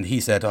away, and he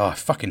said, I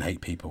fucking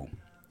hate people.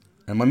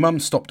 And my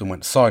mum stopped and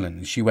went silent,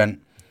 and she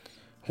went,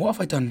 what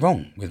have I done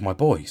wrong with my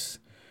boys?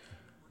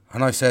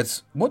 And I said,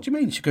 what do you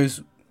mean? She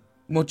goes,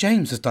 well,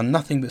 James has done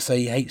nothing but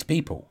say he hates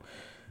people.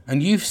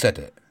 And you've said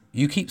it.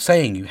 You keep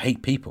saying you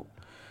hate people.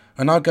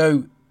 And I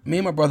go, me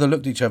and my brother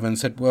looked at each other and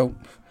said, well,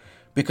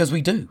 because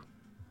we do.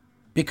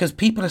 Because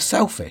people are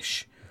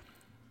selfish.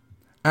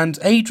 And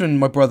Adrian,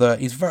 my brother,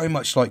 is very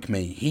much like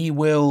me. He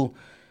will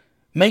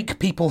make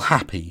people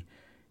happy,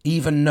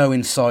 even though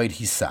inside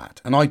he's sad.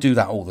 And I do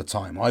that all the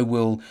time. I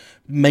will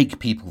make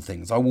people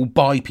things. I will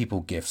buy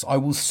people gifts. I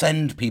will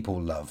send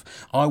people love.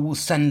 I will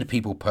send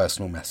people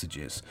personal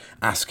messages,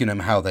 asking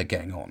them how they're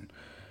getting on.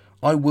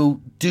 I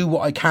will do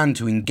what I can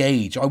to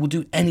engage. I will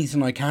do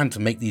anything I can to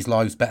make these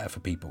lives better for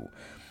people.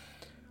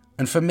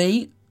 And for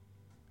me,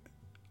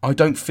 I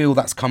don't feel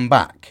that's come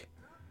back.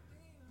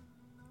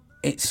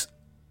 It's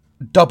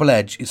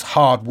double-edged, it's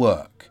hard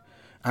work.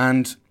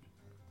 And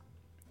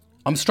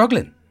I'm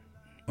struggling.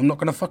 I'm not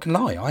going to fucking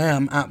lie. I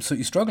am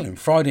absolutely struggling.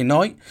 Friday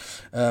night,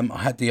 I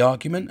had the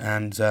argument,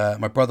 and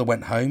my brother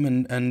went home,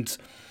 and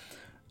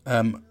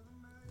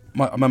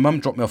my mum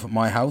dropped me off at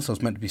my house. I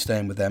was meant to be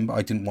staying with them, but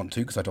I didn't want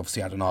to, because I'd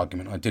obviously had an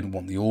argument. I didn't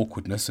want the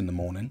awkwardness in the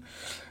morning.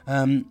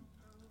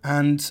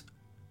 And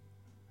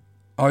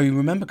I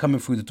remember coming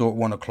through the door at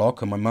 1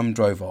 o'clock, and my mum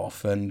drove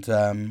off, and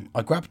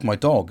I grabbed my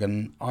dog,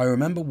 and I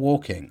remember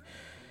walking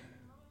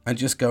and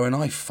just going,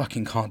 I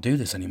fucking can't do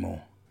this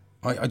anymore.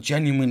 I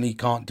genuinely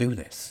can't do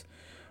this.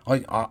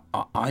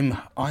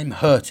 I'm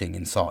hurting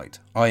inside.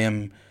 I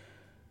am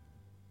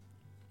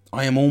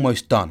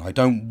almost done. I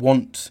don't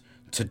want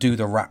to do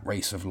the rat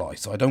race of life.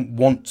 So I don't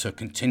want to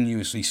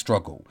continuously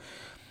struggle.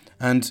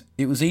 And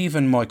it was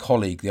even my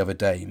colleague the other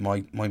day.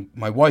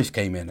 My wife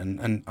came in,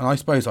 and I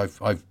suppose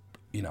I've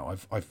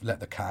let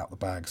the cat out the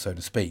bag, so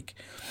to speak,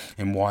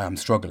 in why I'm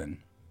struggling.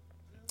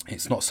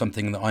 It's not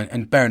something that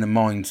and bearing in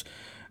mind,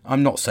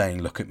 I'm not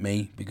saying look at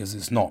me,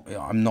 because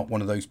I'm not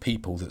one of those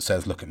people that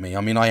says look at me.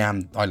 I mean, I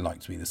like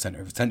to be the centre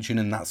of attention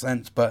in that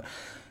sense, but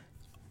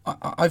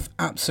I've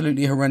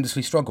absolutely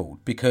horrendously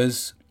struggled,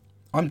 because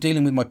I'm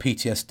dealing with my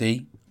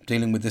PTSD,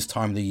 dealing with this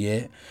time of the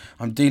year.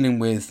 I'm dealing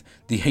with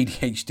the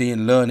ADHD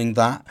and learning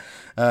that.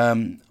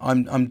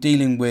 I'm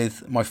dealing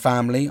with my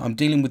family. I'm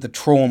dealing with the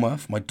trauma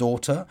for my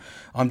daughter.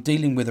 I'm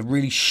dealing with a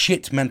really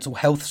shit mental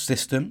health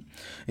system.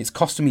 It's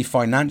costing me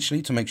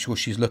financially to make sure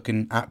she's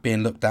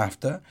being looked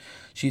after.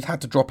 She's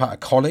had to drop out of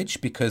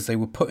college because they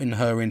were putting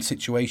her in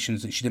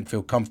situations that she didn't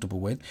feel comfortable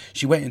with.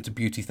 She went into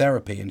beauty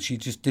therapy, and she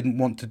just didn't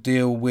want to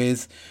deal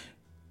with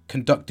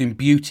conducting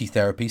beauty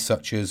therapy,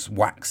 such as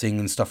waxing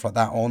and stuff like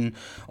that, on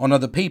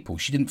other people.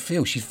 She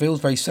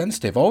feels very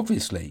sensitive,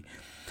 obviously.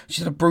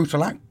 She's had a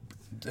brutal act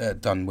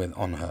done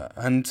on her,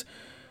 and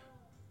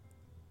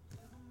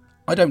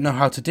I don't know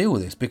how to deal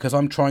with this, because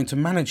I'm trying to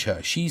manage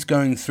her. She's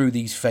going through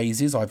these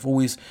phases. I've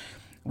always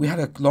we had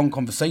a long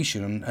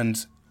conversation,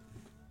 and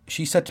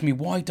she said to me,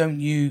 "Why don't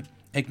you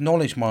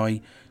acknowledge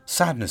my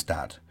sadness,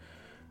 Dad?"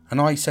 And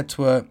I said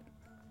to her,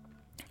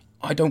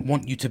 "I don't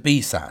want you to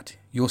be sad.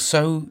 You're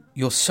so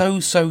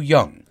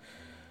young.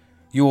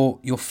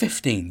 You're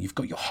 15. You've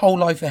got your whole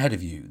life ahead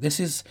of you. This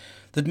is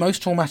the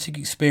most traumatic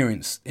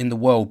experience in the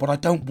world, but I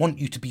don't want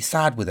you to be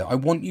sad with it. I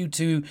want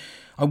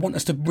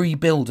us to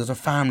rebuild as a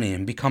family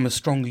and become a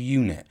stronger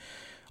unit.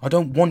 I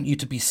don't want you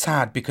to be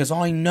sad because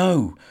I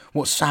know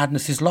what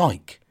sadness is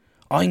like.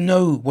 I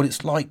know what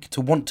it's like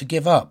to want to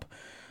give up.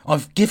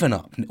 I've given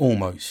up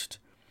almost.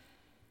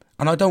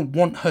 And I don't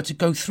want her to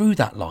go through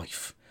that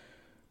life.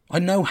 I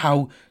know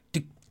how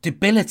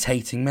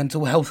debilitating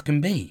mental health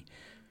can be.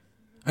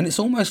 And it's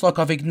almost like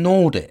I've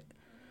ignored it.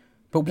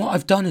 But what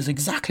I've done is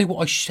exactly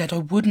what I said I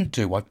wouldn't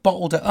do. I've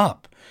bottled it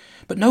up.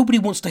 But nobody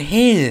wants to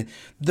hear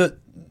the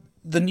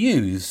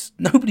news.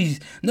 Nobody's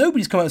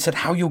come out and said,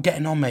 "How you're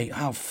getting on, mate?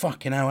 How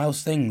fucking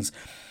how's things?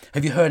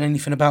 Have you heard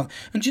anything about..."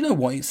 And do you know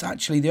what? It's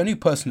actually the only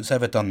person that's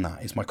ever done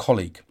that is my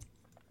colleague.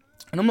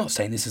 And I'm not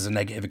saying this is a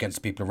negative against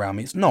the people around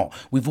me. It's not.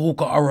 We've all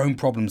got our own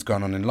problems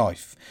going on in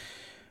life.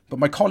 But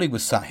my colleague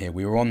was sat here.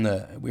 We were on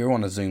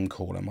a Zoom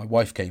call, and my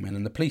wife came in,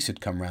 and the police had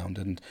come round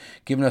and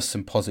given us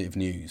some positive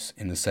news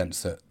in the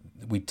sense that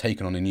we'd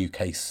taken on a new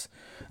case.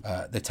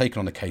 They'd taken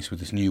on a case with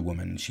this new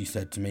woman. She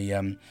said to me,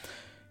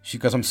 she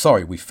goes, "I'm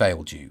sorry we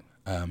failed you,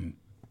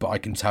 but I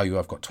can tell you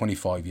I've got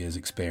 25 years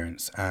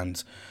experience,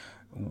 and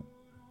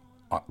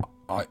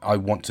I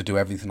want to do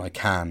everything I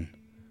can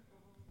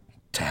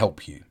to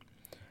help you."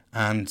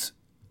 And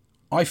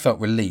I felt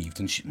relieved,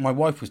 and my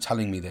wife was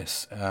telling me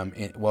this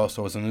whilst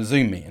I was in a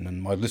Zoom meeting,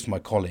 and I listened to my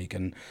colleague,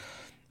 and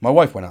my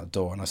wife went out the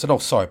door, and I said, "Oh,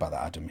 sorry about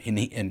that, Adam."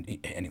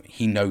 Anyway,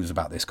 he knows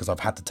about this because I've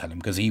had to tell him,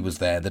 because he was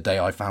there the day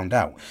I found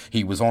out.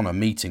 He was on a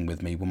meeting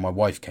with me when my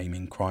wife came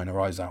in crying her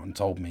eyes out and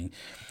told me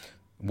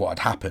what had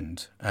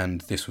happened,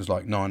 and this was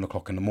like 9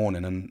 o'clock in the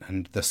morning,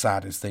 and the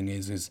saddest thing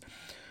is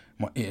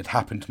it had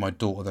happened to my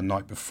daughter the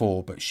night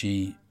before, but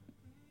she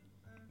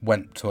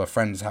went to her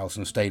friend's house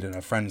and stayed at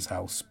her friend's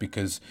house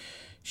because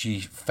she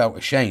felt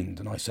ashamed.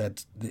 And I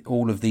said,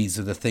 all of these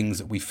are the things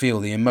that we feel,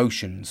 the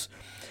emotions.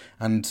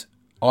 And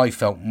I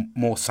felt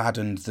more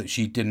saddened that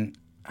she didn't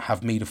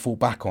have me to fall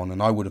back on,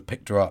 and I would have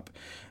picked her up.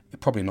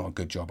 Probably not a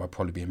good job. I'd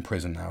probably be in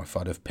prison now if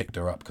I'd have picked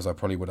her up, because I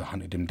probably would have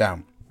hunted him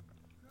down.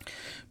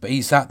 But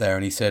he sat there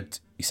and he said,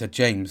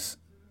 "James,"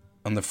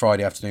 on the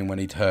Friday afternoon when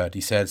he'd heard,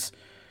 he says,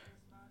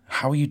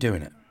 "How are you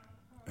doing it?"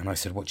 And I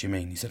said, "What do you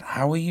mean?" He said,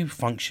 "How are you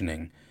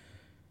functioning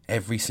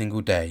every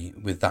single day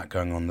with that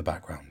going on in the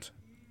background?"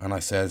 And I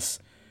says,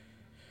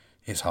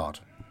 "It's hard."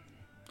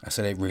 I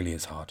said, "It really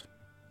is hard.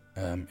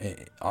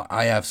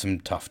 I have some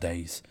tough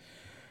days."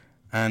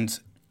 And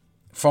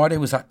Friday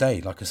was that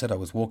day. Like I said, I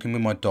was walking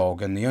with my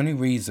dog, and the only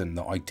reason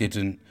that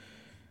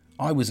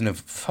I was in a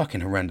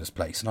fucking horrendous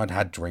place, and I'd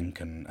had drink,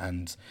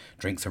 and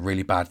drink's a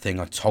really bad thing.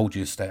 I tell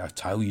you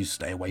to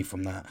stay away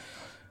from that.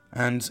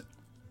 And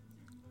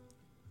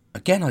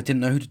again, I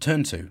didn't know who to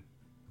turn to,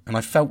 and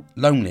I felt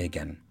lonely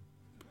again.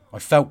 I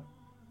felt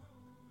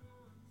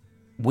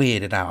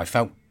weirded out. I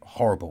felt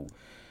horrible.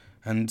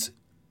 And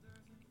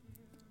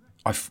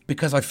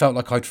because I felt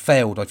like I'd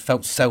failed, I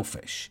felt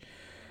selfish.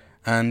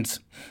 And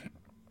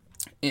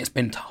it's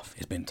been tough.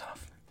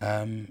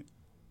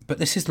 But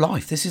this is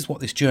life. This is what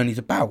this journey's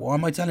about. Why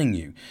am I telling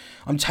you?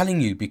 I'm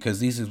telling you because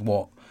this is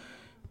what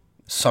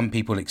some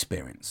people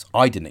experience.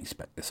 I didn't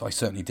expect this. I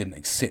certainly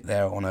didn't sit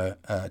there on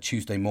a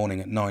Tuesday morning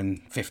at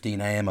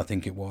 9:15 a.m. I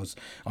think it was.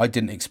 I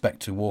didn't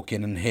expect to walk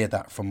in and hear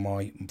that from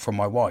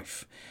my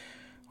wife.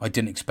 I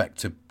didn't expect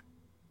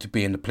to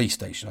be in the police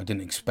station. I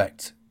didn't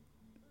expect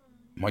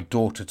my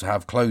daughter to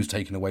have clothes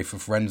taken away for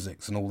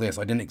forensics and all this.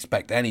 I didn't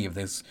expect any of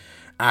this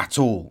at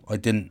all. I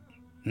didn't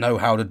know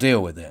how to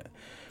deal with it.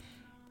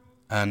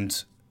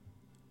 And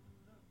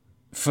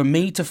for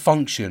me to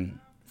function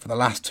for the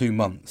last 2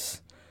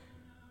 months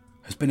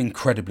has been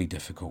incredibly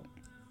difficult.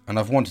 And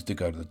I've wanted to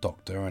go to the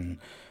doctor, and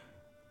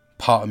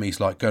part of me is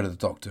like, go to the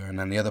doctor, and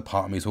then the other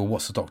part of me is, well,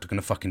 what's the doctor going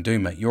to fucking do,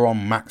 mate? You're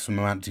on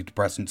maximum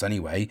antidepressants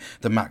anyway,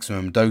 the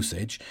maximum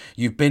dosage.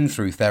 You've been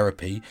through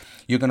therapy.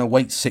 You're going to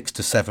wait 6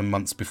 to 7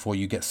 months before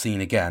you get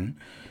seen again.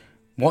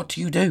 What do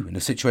you do in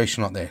a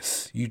situation like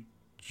this?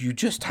 You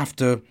just have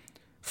to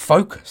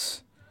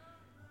focus.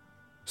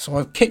 So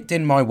I've kicked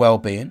in my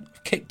well-being.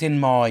 I've kicked in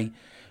my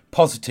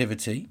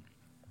positivity.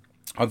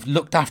 I've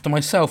looked after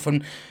myself,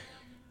 and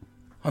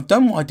I've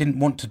done what I didn't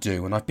want to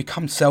do, and I've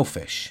become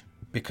selfish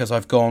because I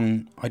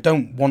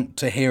don't want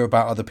to hear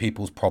about other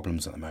people's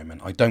problems at the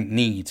moment. I don't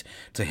need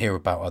to hear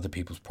about other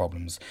people's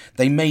problems.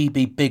 They may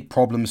be big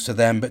problems to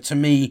them, but to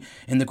me,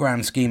 in the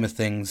grand scheme of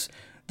things,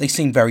 they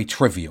seem very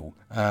trivial.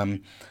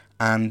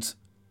 And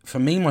for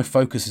me, my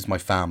focus is my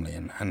family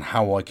and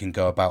how I can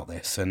go about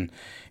this. And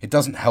it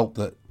doesn't help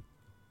that,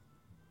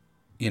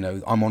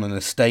 I'm on an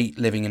estate,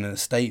 living in an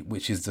estate,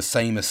 which is the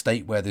same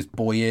estate where this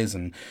boy is.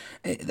 And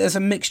there's a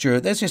mixture.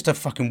 There's just a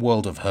fucking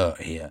world of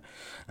hurt here.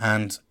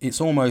 And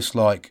it's almost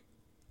like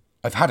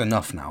I've had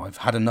enough now. I've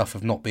had enough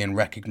of not being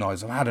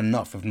recognised. I've had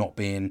enough of not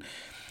being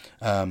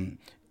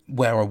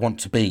where I want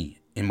to be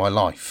in my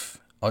life.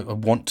 I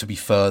want to be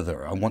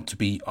further. I want to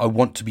be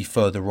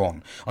further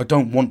on. I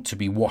don't want to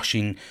be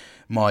watching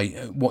my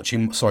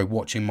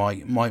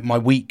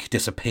week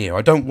disappear.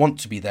 I don't want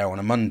to be there on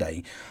a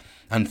Monday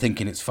and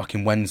thinking it's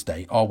fucking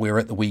Wednesday. Oh, we're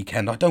at the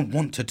weekend. I don't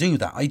want to do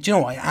that. I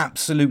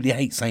absolutely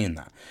hate saying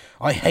that.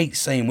 I hate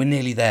saying we're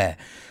nearly there,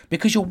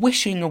 because you're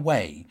wishing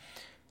away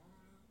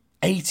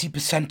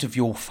 80% of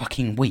your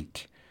fucking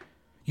week.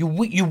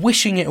 You're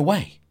wishing it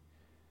away.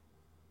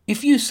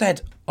 If you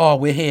said, oh,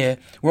 we're here,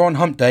 we're on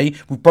hump day,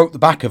 we broke the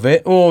back of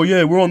it, oh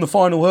yeah, we're on the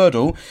final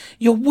hurdle,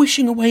 you're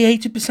wishing away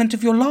 80%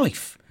 of your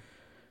life.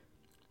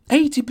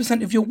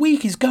 80% of your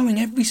week is going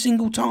every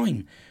single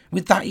time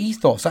with that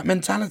ethos, that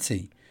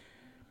mentality.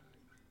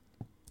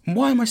 And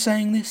why am I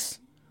saying this?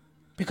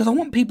 Because I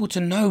want people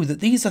to know that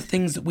these are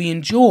things that we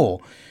endure.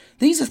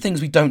 These are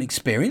things we don't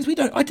experience.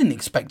 I didn't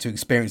expect to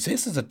experience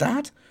this as a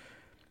dad.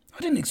 I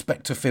didn't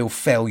expect to feel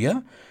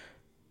failure.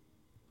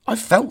 I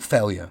felt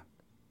failure.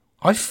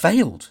 I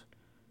failed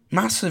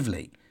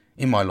massively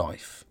in my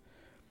life.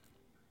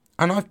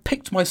 And I've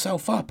picked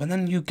myself up, and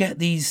then you get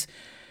these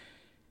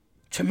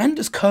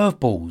tremendous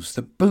curveballs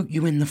that boot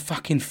you in the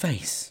fucking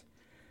face.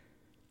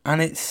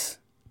 And it's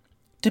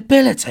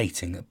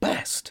debilitating at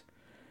best.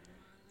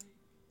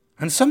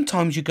 And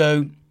sometimes you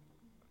go,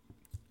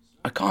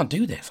 I can't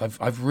do this.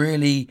 I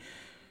really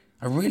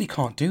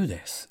can't do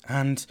this.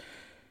 And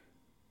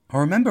I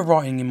remember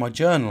writing in my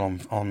journal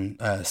on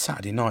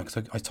Saturday night,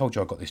 because I told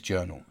you I got this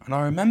journal. And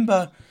I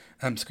remember,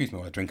 excuse me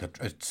while I drink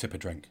a sip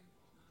of drink.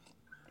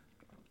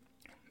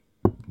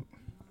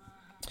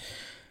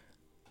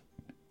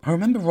 I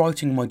remember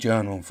writing in my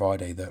journal on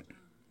Friday that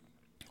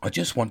I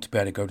just want to be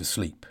able to go to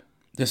sleep.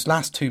 This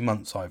last 2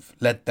 months I've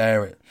led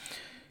there at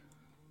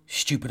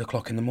stupid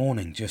o'clock in the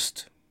morning,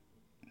 just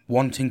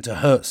wanting to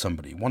hurt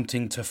somebody,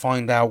 wanting to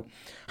find out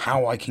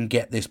how I can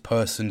get this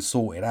person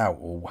sorted out,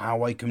 or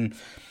how I can.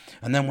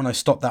 And then when I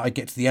stop that, I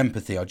get to the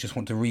empathy. I just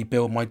want to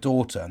rebuild my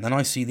daughter. And then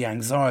I see the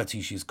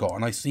anxiety she's got,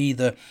 and I see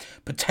the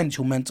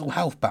potential mental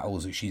health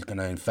battles that she's going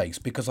to face,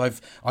 because I've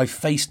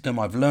faced them,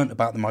 I've learnt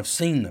about them, I've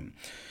seen them.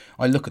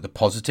 I look at the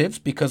positives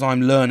because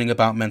I'm learning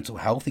about mental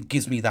health. It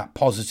gives me that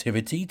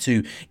positivity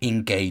to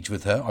engage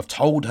with her. I've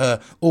told her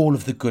all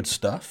of the good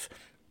stuff.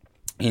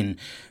 In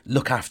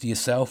look after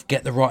yourself,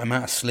 get the right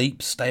amount of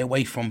sleep, stay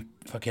away from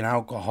fucking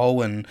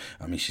alcohol. And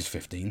I mean, she's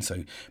 15,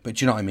 so,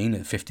 but you know what I mean,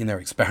 at 15 they're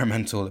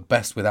experimental at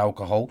best with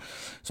alcohol.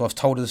 So I've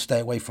told her to stay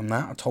away from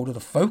that. I've told her to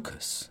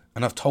focus,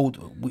 and I've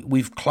told,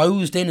 we've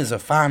closed in as a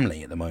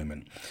family at the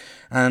moment,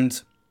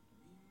 and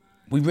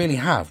we really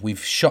have.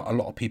 We've shut a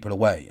lot of people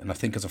away, and I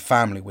think as a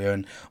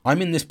family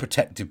I'm in this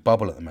protective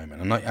bubble at the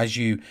moment. And as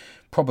you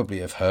probably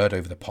have heard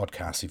over the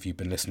podcast, if you've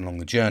been listening along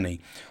the journey,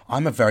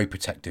 I'm a very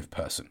protective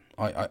person.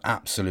 I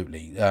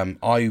absolutely.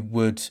 I've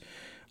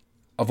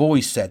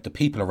always said the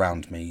people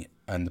around me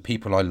and the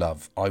people I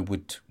love, I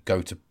would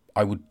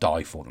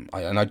die for them.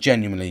 And I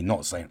genuinely,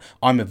 not saying,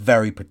 I'm a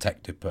very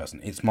protective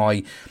person. It's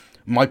my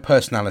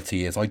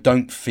personality is I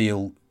don't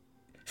feel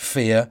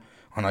fear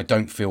and I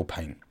don't feel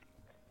pain.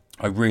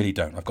 I really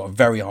don't. I've got a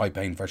very high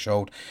pain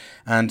threshold,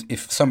 and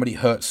if somebody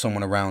hurts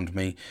someone around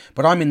me,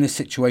 but I'm in this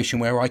situation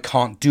where I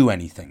can't do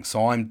anything,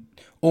 so I'm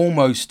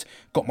almost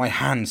got my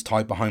hands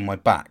tied behind my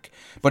back.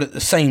 But at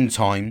the same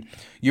time,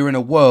 you're in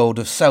a world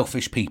of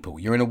selfish people.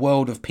 You're in a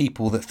world of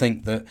people that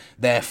think that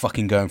they're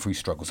fucking going through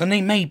struggles, and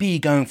they may be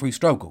going through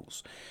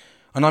struggles,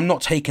 and I'm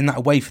not taking that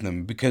away from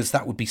them, because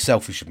that would be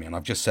selfish of me, and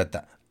I've just said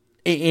that.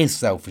 It is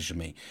selfish of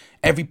me.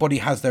 Everybody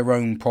has their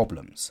own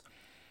problems.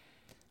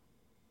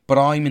 But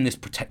I'm in this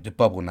protected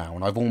bubble now,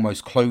 and I've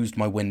almost closed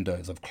my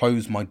windows. I've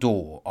closed my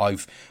door.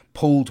 I've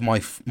pulled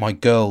my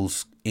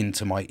girls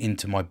into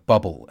my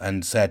bubble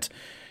and said,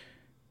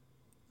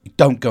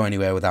 don't go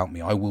anywhere without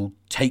me. I will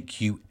take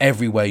you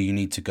everywhere you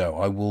need to go.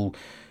 I will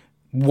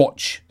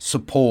watch,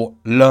 support,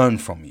 learn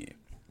from you.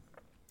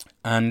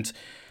 And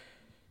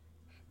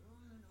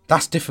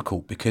that's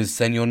difficult, because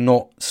then you're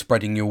not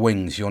spreading your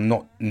wings. You're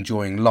not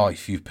enjoying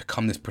life. You've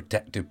become this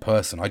protective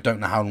person. I don't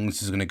know how long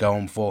this is going to go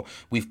on for.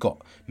 We've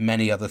got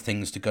many other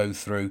things to go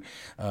through,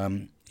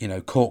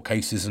 court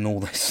cases and all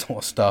this sort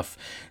of stuff.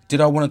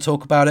 Did I want to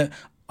talk about it?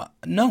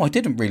 No, I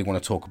didn't really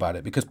want to talk about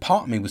it, because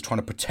part of me was trying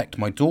to protect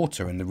my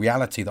daughter, and the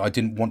reality that I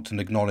didn't want to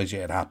acknowledge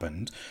it had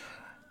happened.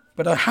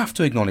 But I have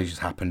to acknowledge it's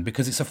happened,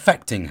 because it's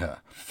affecting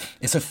her.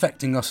 It's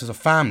affecting us as a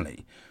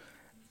family.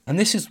 And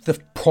this is the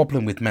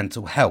problem with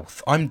mental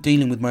health. I'm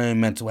dealing with my own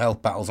mental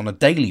health battles on a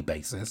daily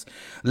basis,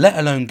 let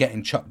alone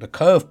getting chucked a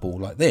curveball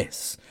like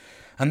this.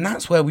 And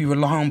that's where we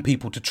rely on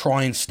people to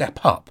try and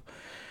step up.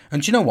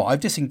 And do you know what? I've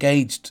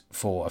disengaged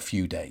for a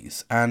few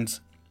days, and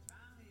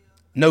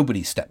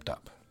nobody stepped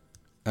up.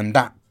 And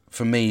that,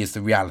 for me, is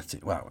the reality.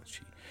 Well,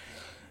 actually,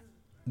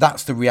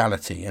 that's the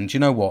reality. And do you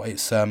know what?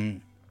 It's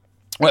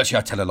well, actually,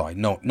 I tell a lie.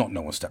 No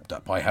one stepped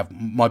up. I have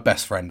my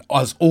best friend,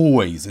 as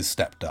always, has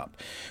stepped up.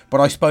 But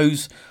I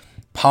suppose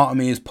part of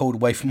me has pulled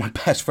away from my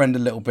best friend a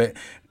little bit,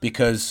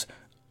 because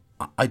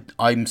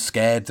I'm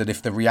scared that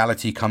if the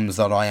reality comes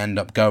that I end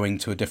up going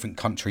to a different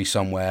country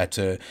somewhere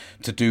to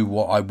do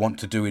what I want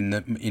to do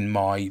in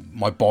my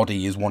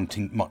body is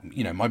wanting,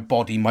 my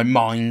body, my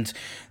mind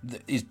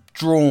is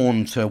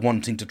drawn to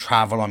wanting to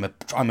travel.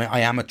 I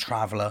am a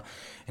traveller,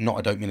 and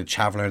I don't mean a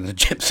traveller and a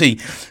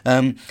gypsy.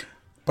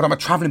 But I'm a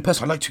travelling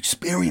person. I like to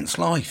experience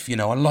life,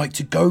 I like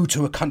to go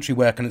to a country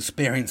where I can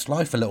experience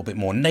life a little bit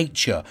more,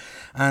 nature.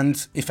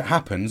 And if it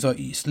happens,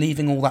 it's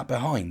leaving all that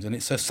behind. And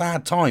it's a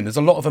sad time. There's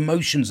a lot of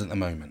emotions at the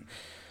moment.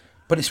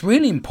 But it's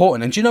really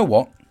important. And do you know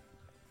what?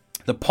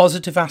 The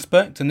positive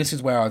aspect, and this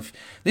is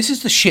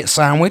the shit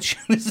sandwich.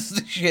 This is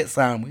the shit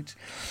sandwich.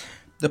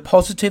 The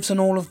positives and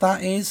all of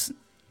that is,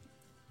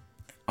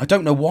 I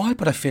don't know why,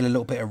 but I feel a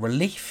little bit of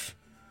relief.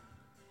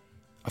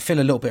 I feel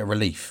a little bit of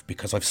relief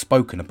because I've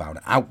spoken about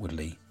it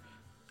outwardly,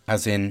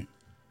 as in,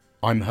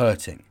 I'm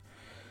hurting.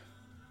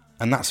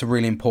 And that's a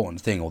really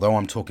important thing. Although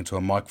I'm talking to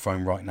a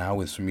microphone right now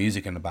with some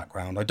music in the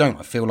background,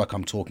 I feel like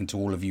I'm talking to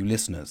all of you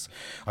listeners.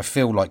 I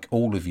feel like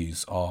all of you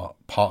are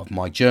part of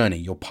my journey.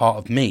 You're part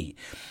of me.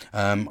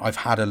 I've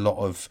had a lot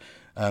of,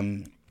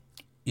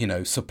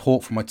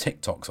 support from my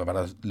TikToks. I've had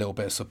a little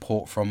bit of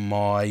support from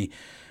my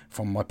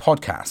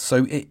podcast.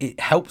 So it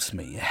helps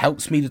me. It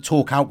helps me to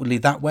talk outwardly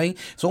that way.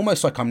 It's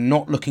almost like I'm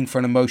not looking for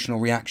an emotional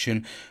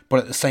reaction, but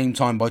at the same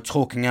time, by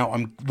talking out,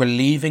 I'm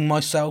relieving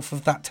myself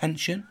of that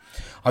tension.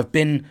 I've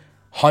been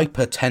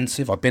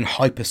hypertensive. I've been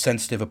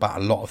hypersensitive about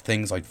a lot of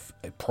things.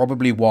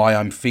 Probably why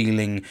I'm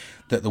feeling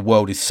that the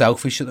world is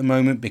selfish at the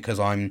moment, because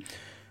I'm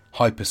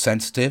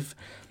hypersensitive.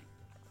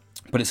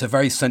 But it's a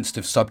very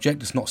sensitive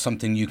subject. It's not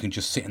something you can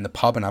just sit in the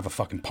pub and have a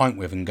fucking pint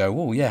with and go,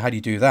 oh yeah, how do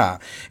you do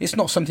that? It's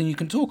not something you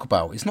can talk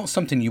about. It's not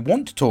something you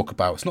want to talk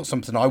about. It's not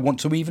something I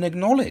want to even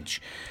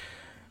acknowledge.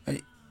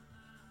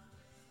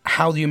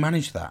 How do you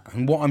manage that?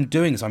 And what I'm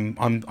doing is I've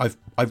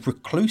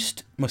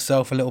reclused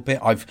myself a little bit.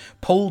 I've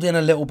pulled in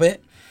a little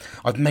bit.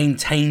 I've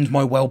maintained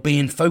my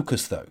well-being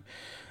focus though.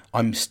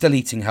 I'm still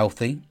eating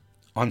healthy.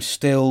 I'm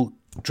still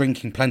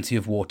drinking plenty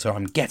of water.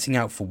 I'm getting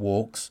out for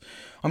walks.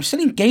 I'm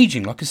still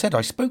engaging. Like I said,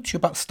 I spoke to you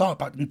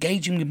about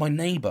engaging with my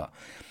neighbour.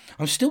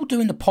 I'm still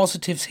doing the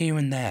positives here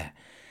and there.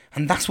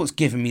 And that's what's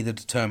given me the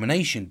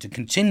determination to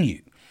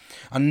continue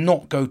and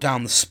not go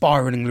down the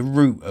spiralling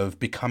route of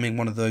becoming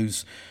one of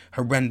those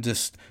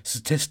horrendous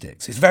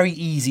statistics. It's very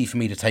easy for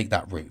me to take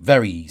that route.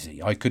 Very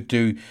easy. I've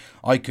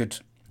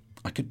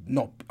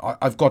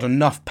got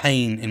enough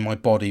pain in my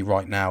body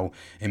right now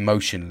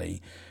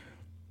emotionally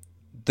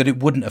that it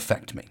wouldn't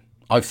affect me.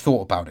 I've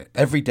thought about it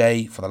every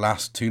day for the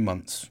last 2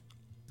 months.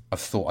 I've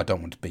thought I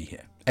don't want to be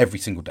here every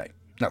single day.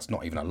 That's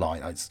not even a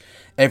lie.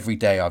 Every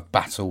day I've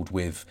battled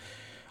with,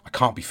 I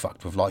can't be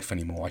fucked with life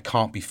anymore. I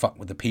can't be fucked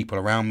with the people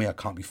around me. I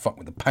can't be fucked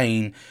with the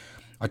pain.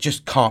 I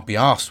just can't be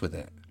arsed with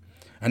it.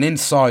 And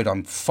inside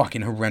I'm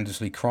fucking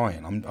horrendously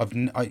crying.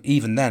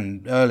 Even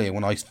then, earlier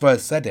when I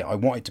first said it, I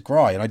wanted to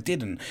cry and I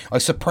didn't. I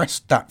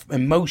suppressed that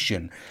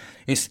emotion.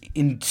 It's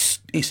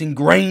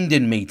ingrained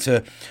in me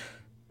to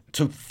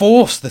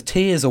force the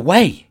tears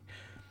away.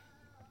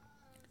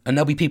 And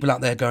there'll be people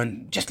out there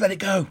going, just let it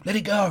go, let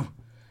it go.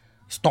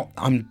 It's not,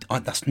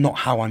 that's not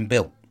how I'm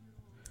built.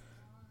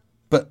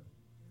 But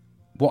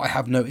what I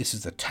have noticed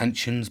is the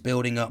tension's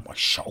building up. My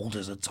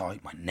shoulders are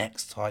tight, my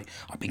neck's tight.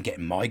 I've been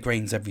getting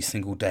migraines every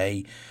single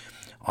day.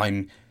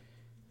 I'm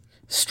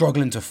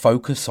struggling to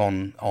focus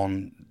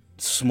on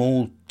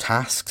small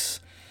tasks.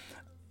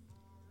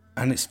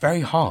 And it's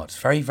very hard. It's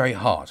very, very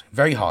hard.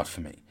 Very hard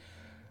for me.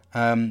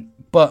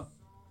 But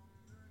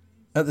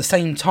at the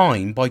same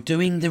time, by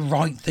doing the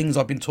right things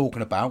I've been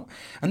talking about,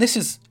 and this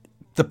is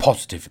the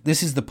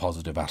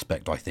positive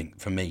aspect, I think,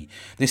 for me.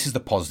 This is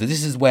the positive.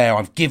 This is where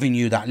I've given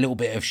you that little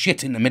bit of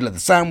shit in the middle of the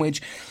sandwich.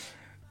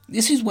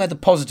 This is where the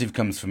positive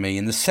comes for me,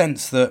 in the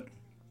sense that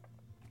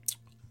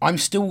I'm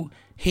still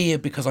here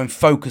because I'm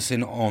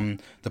focusing on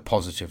the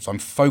positives. I'm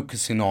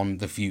focusing on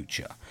the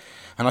future.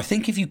 And I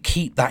think if you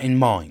keep that in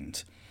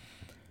mind,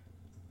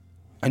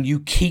 and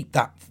you keep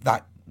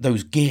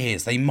those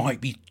gears, they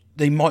might be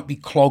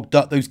clogged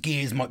up. Those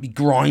gears might be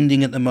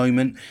grinding at the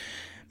moment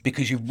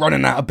because you're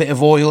running out a bit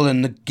of oil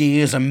and the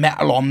gears are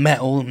metal on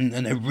metal and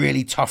they're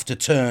really tough to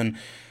turn.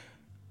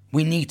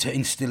 We need to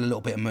instill a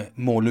little bit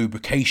more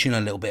lubrication,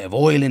 a little bit of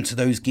oil into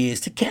those gears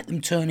to get them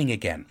turning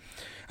again.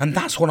 And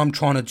that's what I'm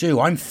trying to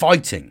do. I'm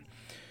fighting.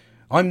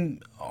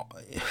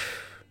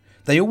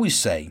 They always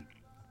say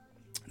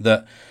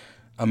that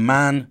a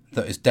man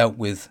that has dealt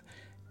with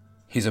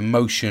his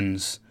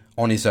emotions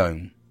on his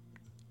own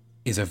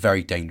is a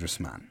very dangerous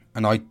man.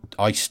 And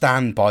I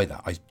stand by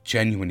that. I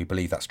genuinely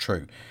believe that's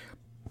true.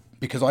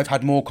 Because I've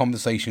had more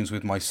conversations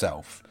with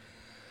myself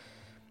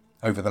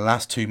over the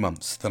last 2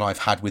 months than I've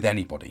had with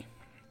anybody.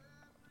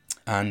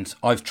 And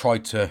I've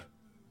tried to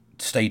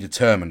stay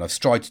determined. I've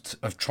tried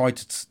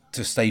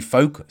to stay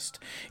focused.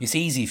 It's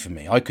easy for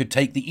me. I could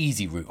take the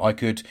easy route. I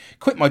could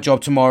quit my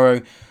job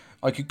tomorrow.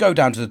 I could go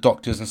down to the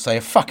doctors and say,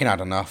 I've fucking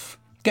had enough.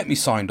 Get me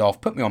signed off.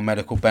 Put me on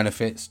medical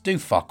benefits. Do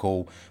fuck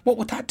all. What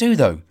would that do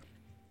though?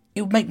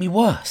 It would make me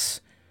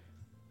worse.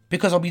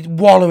 Because I'll be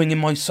wallowing in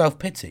my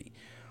self-pity.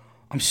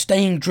 I'm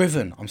staying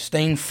driven. I'm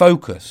staying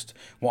focused.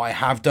 What I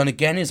have done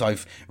again is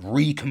I've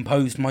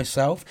recomposed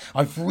myself.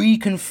 I've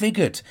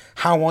reconfigured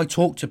how I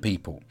talk to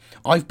people.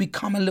 I've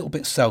become a little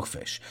bit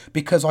selfish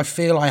because I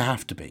feel I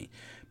have to be.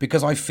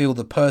 Because I feel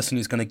the person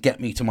who's going to get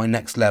me to my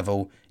next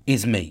level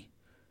is me.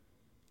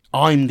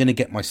 I'm going to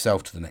get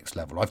myself to the next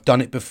level. I've done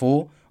it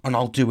before and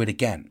I'll do it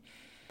again.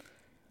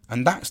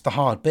 And that's the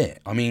hard bit.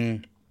 I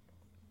mean,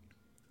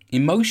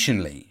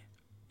 emotionally,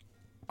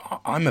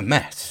 I'm a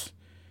mess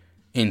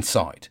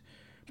inside.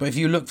 But if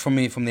you look from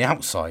me from the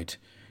outside,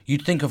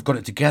 you'd think I've got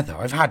it together.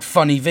 I've had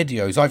funny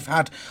videos.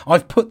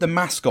 I've put the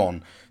mask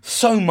on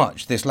so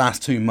much this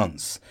last 2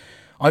 months.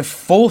 I've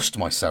forced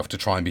myself to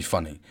try and be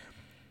funny.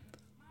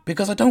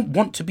 Because I don't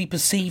want to be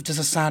perceived as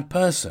a sad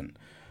person.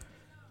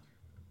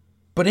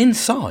 But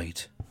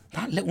inside,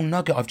 that little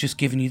nugget I've just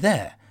given you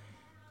there,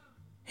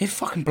 it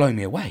fucking blew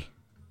me away.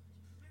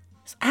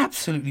 It's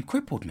absolutely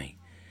crippled me.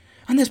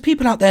 And there's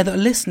people out there that are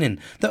listening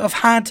that have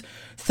had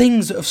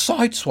things that have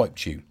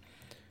sideswiped you.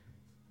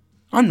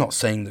 I'm not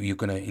saying that you're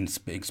going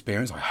to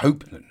experience, I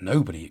hope that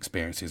nobody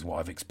experiences what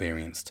I've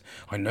experienced.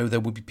 I know there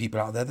will be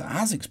people out there that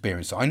has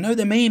experienced it. I know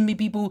there may be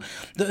people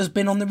that has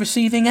been on the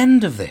receiving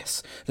end of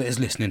this, that is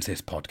listening to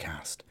this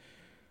podcast.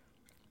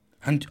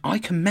 And I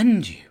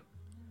commend you.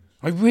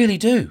 I really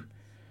do.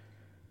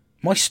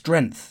 My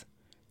strength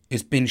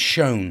has been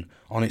shown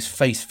on its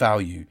face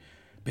value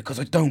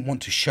because I don't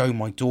want to show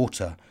my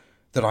daughter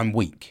that I'm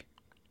weak.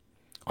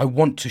 I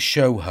want to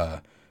show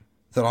her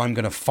that I'm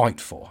going to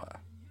fight for her.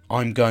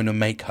 I'm going to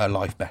make her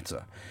life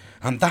better.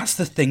 And that's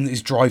the thing that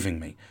is driving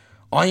me.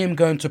 I am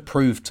going to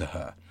prove to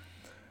her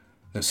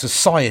that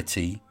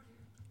society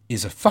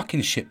is a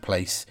fucking shit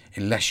place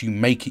unless you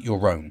make it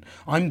your own.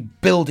 I'm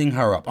building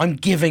her up. I'm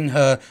giving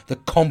her the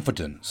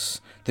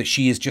confidence that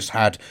she has just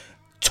had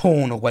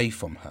torn away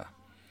from her.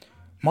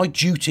 My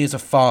duty as a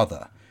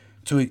father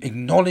to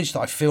acknowledge that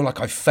I feel like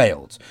I've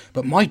failed.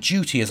 But my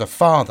duty as a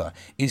father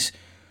is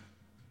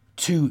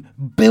to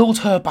build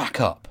her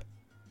back up.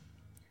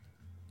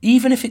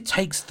 Even if it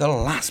takes the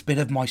last bit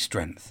of my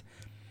strength,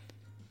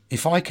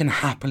 if I can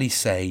happily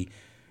say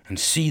and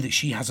see that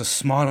she has a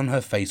smile on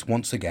her face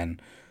once again,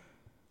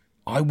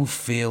 I will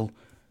feel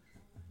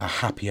a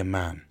happier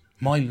man.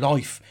 My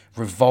life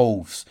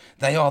revolves.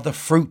 They are the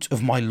fruit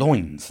of my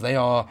loins. They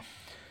are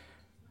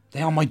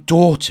my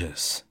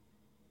daughters.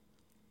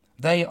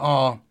 They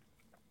are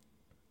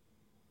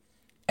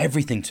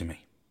everything to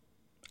me.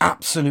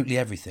 Absolutely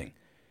everything.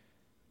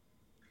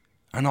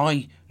 And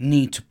I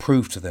need to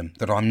prove to them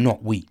that I'm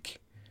not weak.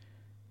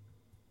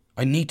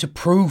 I need to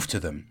prove to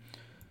them,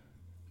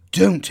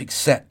 don't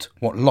accept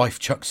what life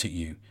chucks at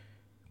you.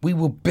 We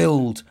will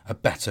build a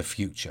better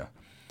future.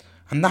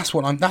 And that's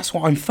what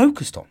I'm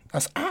focused on.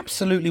 That's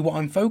absolutely what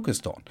I'm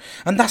focused on.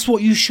 And that's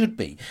what you should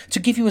be.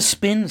 To give you a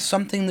spin,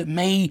 something that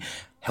may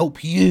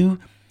help you.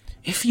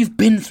 If you've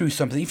been through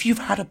something, if you've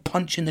had a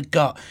punch in the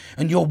gut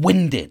and you're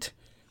winded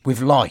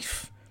with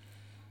life,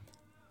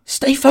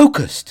 stay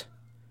focused.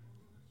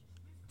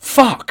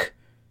 Fuck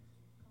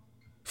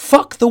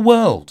the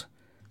world.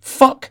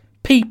 Fuck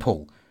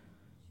people.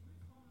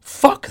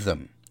 Fuck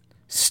them.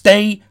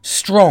 Stay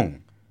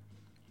strong.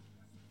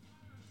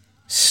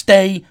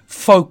 Stay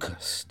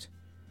focused.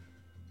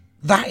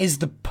 That is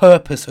the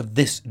purpose of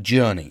this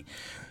journey.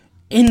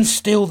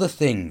 Instill the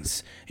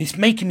things. It's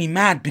making me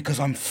mad because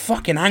I'm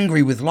fucking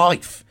angry with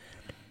life.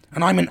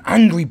 And I'm an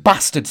angry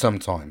bastard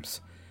sometimes.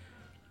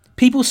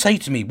 People say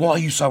to me, why are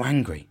you so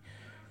angry?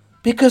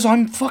 Because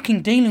I'm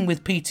fucking dealing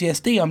with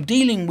PTSD. I'm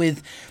dealing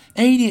with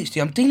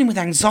ADHD. I'm dealing with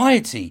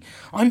anxiety.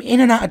 I'm in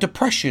and out of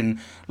depression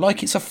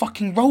like it's a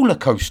fucking roller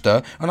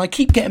coaster and I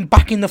keep getting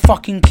back in the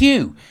fucking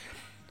queue.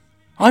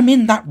 I'm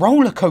in that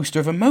roller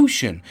coaster of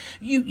emotion.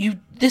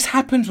 This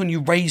happens when you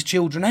raise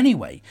children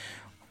anyway.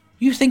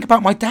 You think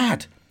about my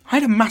dad. I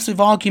had a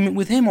massive argument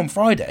with him on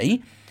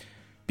Friday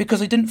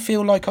because I didn't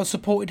feel like I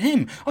supported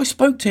him. I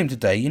spoke to him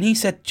today and he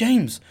said,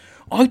 James,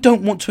 I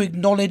don't want to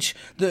acknowledge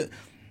that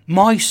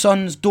my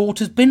son's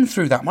daughter's been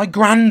through that, my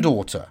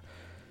granddaughter.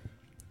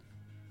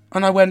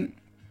 And I went,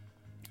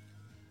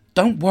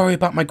 don't worry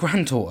about my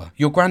granddaughter,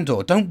 your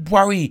granddaughter. Don't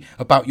worry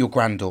about your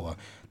granddaughter.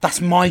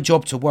 That's my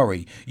job to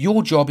worry.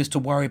 Your job is to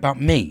worry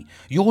about me.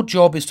 Your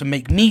job is to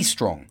make me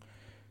strong.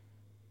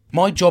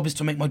 My job is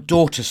to make my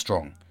daughter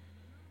strong.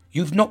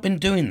 You've not been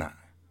doing that.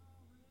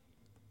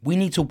 We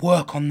need to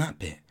work on that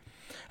bit.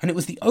 And it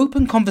was the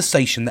open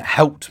conversation that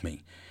helped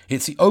me.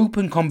 It's the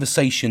open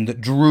conversation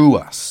that drew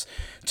us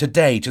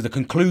today to the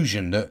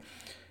conclusion that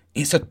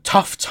it's a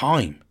tough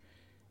time.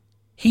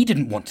 He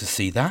didn't want to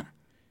see that.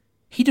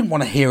 He didn't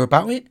want to hear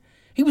about it.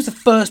 He was the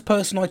first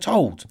person I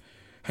told.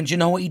 And do you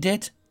know what he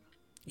did?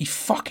 He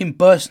fucking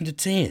burst into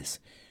tears.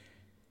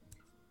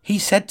 He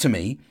said to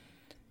me,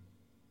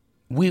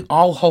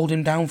 I'll hold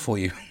him down for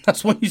you.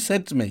 That's what he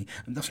said to me.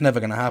 That's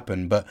never going to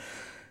happen, but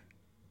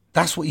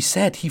that's what he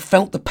said. He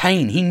felt the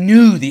pain. He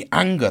knew the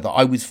anger that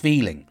I was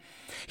feeling.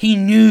 He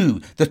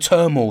knew the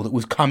turmoil that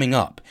was coming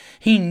up.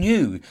 He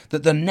knew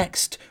that the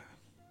next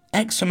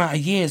X amount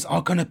of years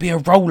are going to be a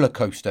roller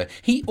coaster.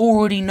 He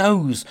already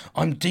knows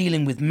I'm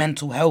dealing with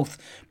mental health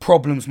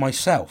problems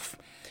myself.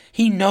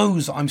 He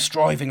knows I'm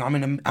striving, I'm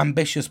an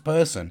ambitious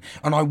person,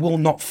 and I will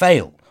not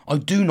fail. I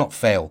do not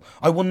fail.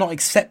 I will not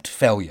accept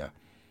failure.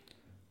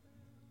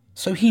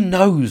 So he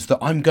knows that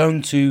I'm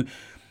going to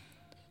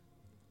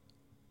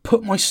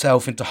put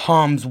myself into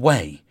harm's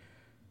way,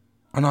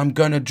 and I'm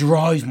going to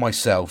drive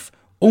myself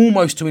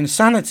almost to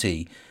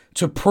insanity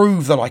to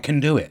prove that I can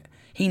do it.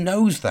 He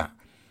knows that.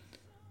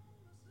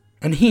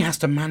 And he has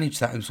to manage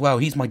that as well.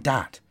 He's my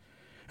dad.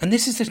 And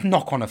this is this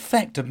knock-on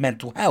effect of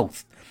mental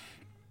health.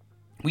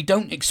 We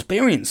don't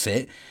experience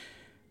it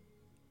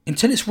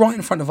until it's right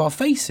in front of our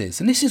faces.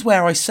 And this is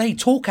where I say,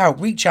 talk out,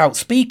 reach out,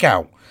 speak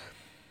out.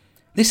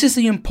 This is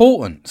the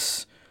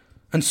importance.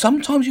 And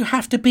sometimes you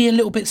have to be a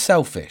little bit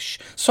selfish.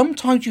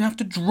 Sometimes you have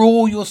to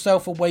draw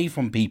yourself away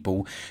from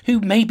people who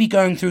may be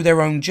going through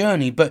their own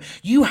journey, but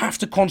you have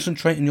to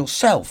concentrate on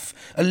yourself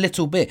a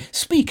little bit.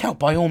 Speak out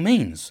by all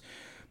means.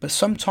 But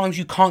sometimes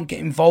you can't get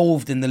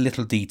involved in the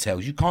little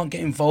details. You can't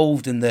get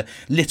involved in the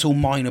little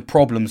minor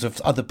problems of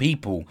other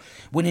people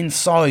when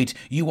inside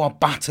you are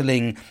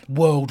battling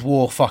World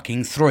War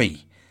fucking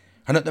 3.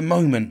 And at the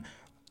moment,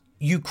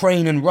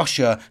 Ukraine and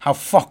Russia have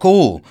fuck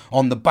all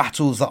on the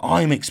battles that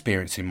I'm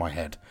experiencing in my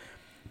head.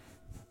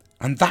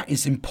 And that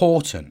is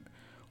important.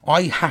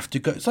 I have to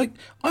go. It's like,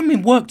 I'm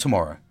in work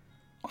tomorrow.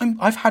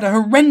 I've had a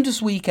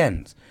horrendous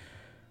weekend.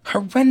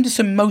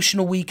 Horrendous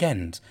emotional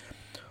weekend.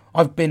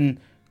 I've been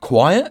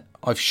quiet.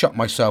 I've shut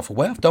myself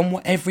away. I've done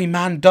what every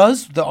man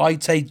does that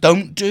I'd say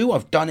don't do.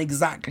 I've done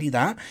exactly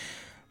that.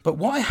 But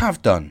what I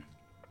have done,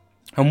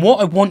 and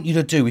what I want you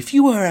to do, if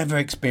you were ever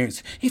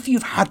experienced, if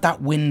you've had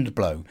that wind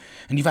blow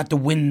and you've had the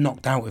wind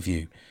knocked out of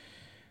you,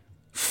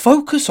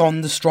 focus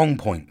on the strong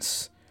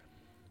points.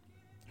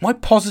 My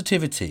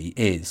positivity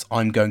is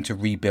I'm going to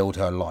rebuild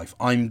her life.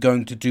 I'm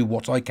going to do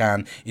what I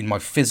can in my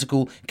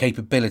physical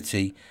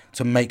capability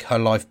to make her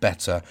life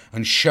better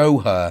and show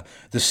her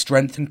the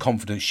strength and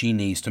confidence she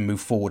needs to move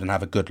forward and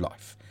have a good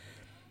life.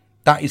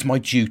 That is my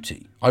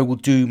duty. I will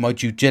do my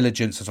due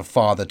diligence as a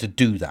father to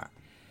do that.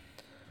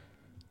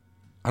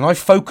 And I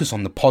focus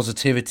on the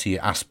positivity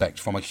aspect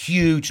from a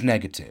huge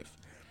negative.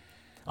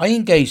 I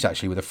engaged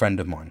actually with a friend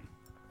of mine.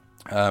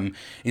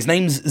 His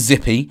name's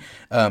Zippy,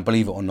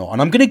 believe it or not,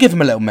 and I'm going to give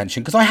him a little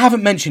mention because I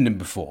haven't mentioned him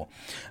before,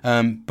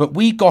 but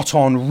we got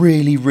on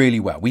really, really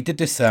well. We did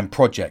this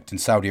project in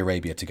Saudi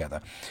Arabia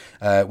together.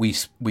 We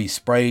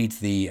sprayed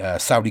the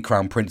Saudi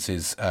Crown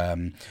Prince's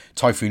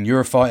Typhoon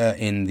Eurofighter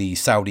in the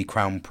Saudi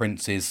Crown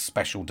Prince's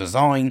special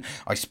design.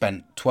 I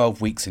spent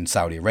 12 weeks in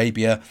Saudi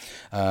Arabia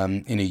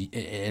in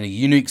a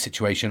unique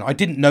situation. I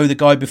didn't know the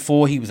guy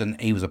before. He was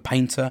a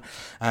painter,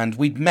 and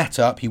we'd met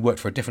up. He worked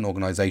for a different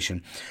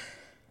organisation.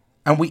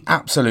 And we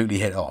absolutely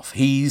hit off.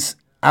 He's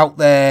out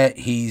there.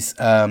 He's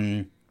got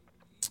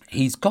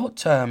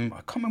I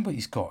can't remember what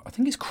he's got. I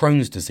think it's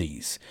Crohn's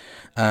disease.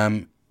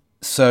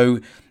 So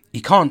he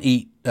can't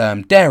eat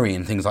dairy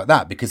and things like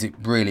that because it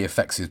really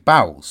affects his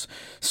bowels.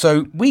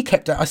 So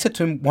I said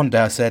to him one day,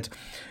 I said,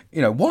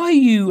 why are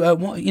you,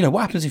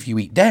 what happens if you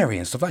eat dairy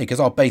and stuff like that?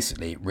 Because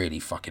basically it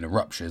really fucking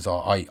erupts.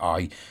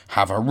 I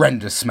have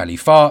horrendous smelly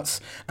farts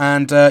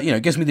and,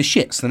 it gives me the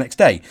shits the next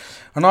day.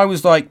 And I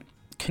was like,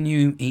 can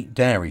you eat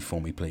dairy for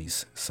me,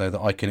 please, so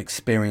that I can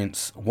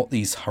experience what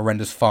these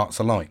horrendous farts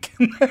are like?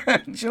 Do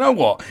you know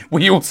what?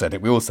 We all said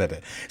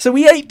it. So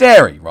we ate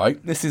dairy,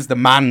 right? This is the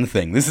man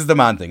thing.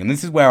 And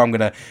this is where I'm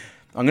gonna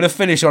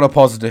finish on a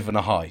positive and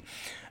a high.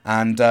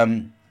 And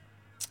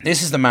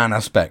this is the man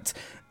aspect.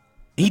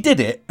 He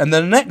did it, and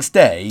the next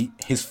day,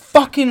 his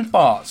fucking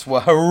farts were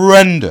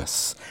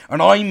horrendous.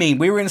 And I mean,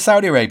 we were in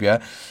Saudi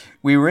Arabia.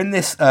 We were in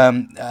this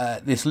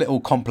this little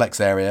complex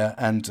area,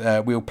 and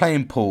we were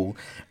playing pool,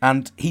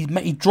 and he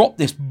dropped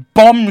this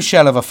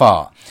bombshell of a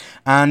fart,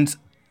 and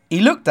he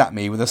looked at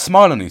me with a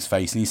smile on his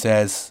face, and he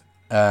says,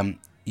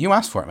 "You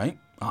asked for it, mate.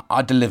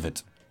 I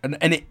delivered,"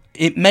 and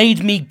it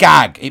made me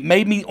gag. It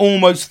made me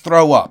almost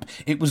throw up.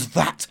 It was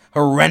that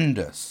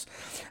horrendous,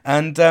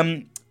 and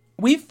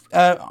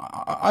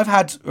I've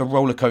had a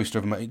roller coaster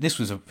of this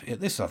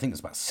I think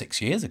it's about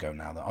 6 years ago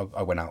now that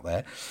I went out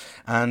there,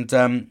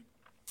 and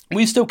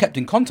we still kept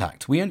in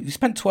contact. We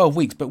spent 12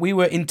 weeks, but we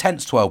were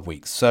intense 12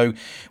 weeks. So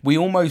we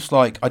almost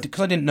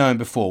because I didn't know him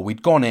before,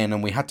 we'd gone in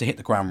and we had to hit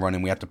the ground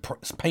running. We had to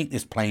paint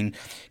this plane,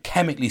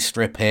 chemically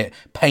strip it,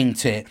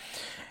 paint it.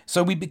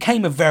 So we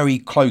became a very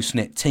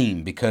close-knit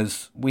team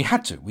because we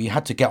had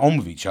to get on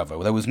with each other.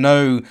 There was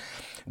there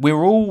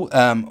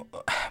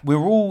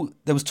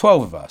was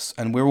 12 of us,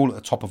 and we were all at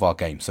the top of our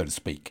game, so to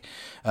speak.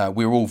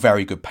 We were all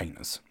very good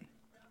painters.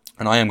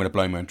 And I am going to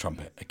blow my own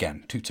trumpet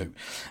again, toot toot.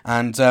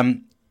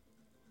 And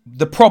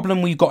the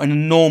problem we've got in a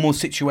normal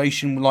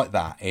situation like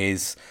that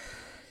is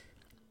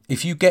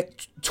if you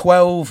get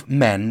 12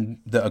 men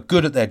that are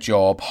good at their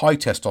job, high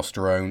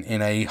testosterone,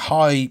 in a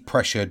high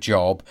pressure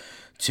job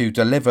to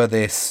deliver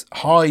this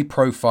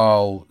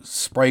high-profile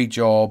spray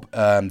job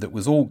that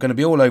was all going to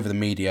be all over the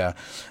media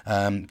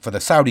for the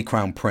Saudi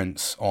Crown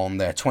Prince on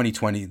their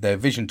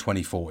Vision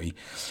 2040,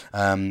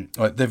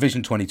 their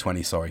Vision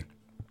 2020, sorry.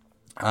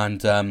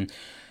 And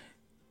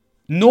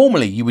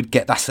normally you would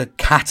get that's a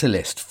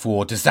catalyst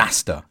for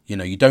disaster. You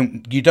know, you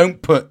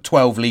don't put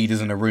 12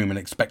 leaders in a room and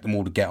expect them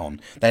all to get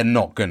on. They're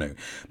not going to.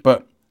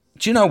 But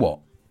do you know what?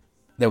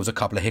 There was a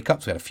couple of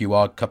hiccups. We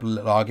had couple of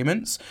little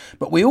arguments.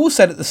 But we all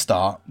said at the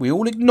start, we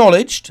all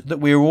acknowledged that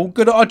we were all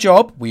good at our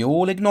job. We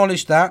all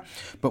acknowledged that.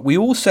 But we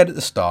all said at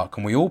the start,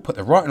 and we all put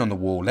the writing on the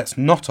wall, let's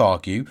not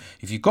argue.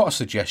 If you've got a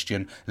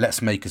suggestion,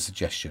 let's make a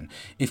suggestion.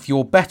 If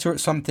you're better at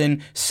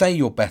something, say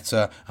you're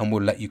better and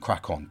we'll let you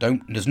crack on.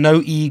 There's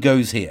no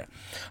egos here.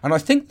 And I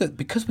think that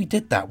because we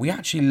did that, we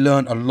actually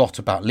learned a lot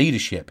about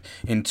leadership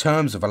in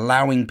terms of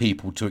allowing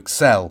people to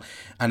excel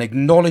and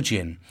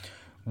acknowledging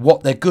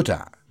what they're good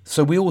at.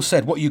 So we all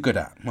said, what are you good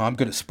at? Well, I'm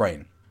good at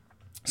spraying.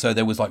 So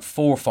there was like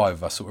 4 or 5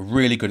 of us that were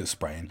really good at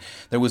spraying.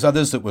 There was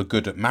others that were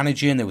good at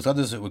managing. There was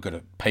others that were good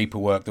at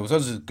paperwork. There was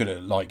others that were good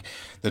at like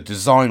the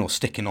design or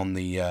sticking on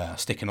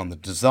the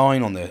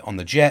design on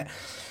the jet.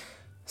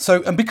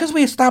 So, and because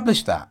we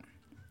established that,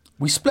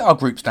 we split our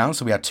groups down.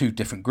 So we had 2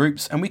 different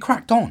groups and we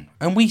cracked on,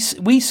 and we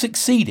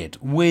succeeded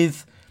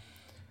with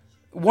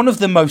one of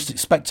the most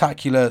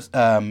spectacular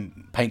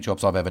paint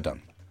jobs I've ever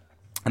done.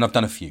 And I've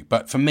done a few,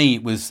 but for me,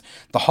 it was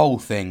the whole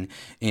thing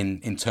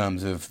in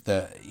terms of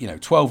the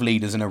 12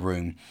 leaders in a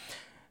room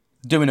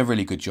doing a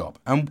really good job.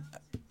 And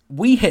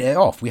we hit it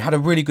off. We had a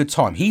really good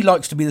time. He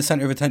likes to be the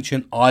centre of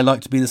attention. I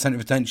like to be the centre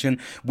of attention.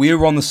 We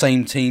were on the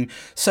same team.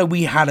 So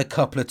we had a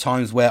couple of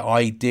times where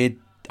I did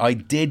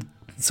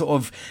sort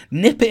of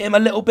nip at him a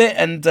little bit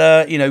and,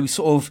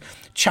 sort of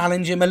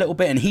challenge him a little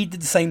bit. And he did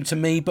the same to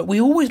me. But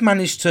we always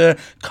managed to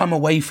come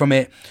away from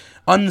it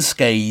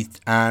unscathed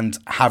and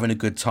having a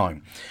good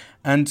time.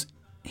 And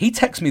he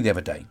texted me the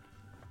other day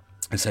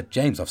and said,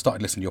 James, I've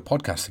started listening to your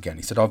podcast again.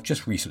 He said, I've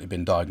just recently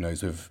been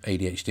diagnosed with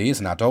ADHD as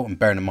an adult. And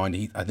bearing in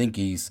mind, I think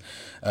he's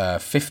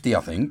 50, I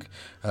think.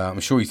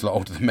 I'm sure he's a lot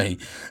older than me.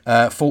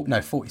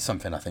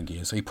 40-something, I think he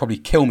is. So he'd probably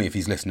kill me if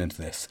he's listening to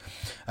this.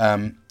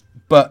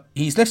 But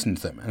he's listened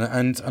to them.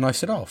 And I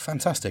said, oh,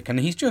 fantastic. And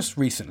he's just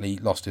recently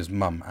lost his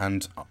mum.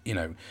 And,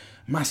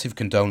 massive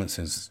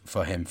condolences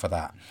for him for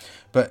that.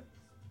 But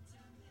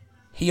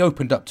he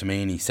opened up to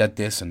me and he said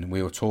this, and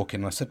we were talking,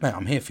 and I said, mate,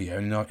 I'm here for you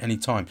any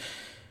time.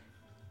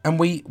 And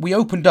we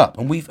opened up,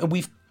 and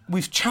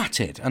we've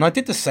chatted, and I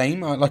did the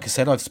same. Like I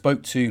said, I've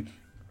spoke to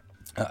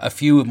a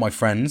few of my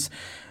friends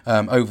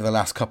over the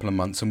last couple of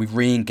months, and we've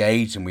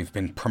re-engaged, and we've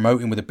been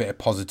promoting with a bit of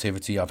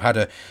positivity. I've had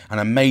an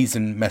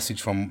amazing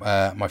message from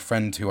my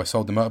friend who I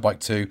sold the motorbike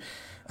to,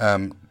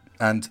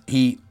 and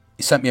he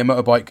sent me a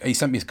motorbike. He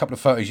sent me a couple of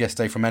photos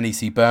yesterday from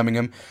NEC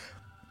Birmingham.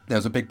 There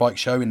was a big bike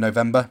show in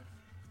November.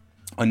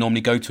 I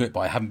normally go to it, but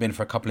I haven't been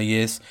for a couple of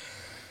years.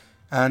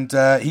 And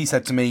he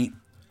said to me,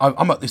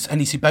 I'm at this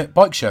NEC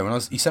bike show,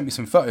 and he sent me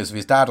some photos of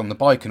his dad on the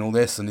bike and all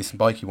this, and this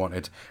bike he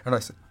wanted. And I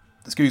said,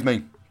 excuse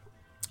me.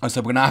 I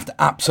said, we're going to have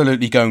to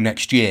absolutely go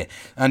next year.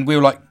 And we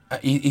were like,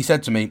 he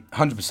said to me,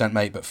 100%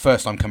 mate, but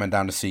first I'm coming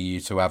down to see you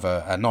to have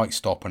a night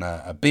stop and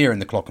a beer in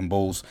the Clock and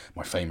Balls,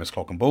 my famous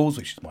Clock and Balls,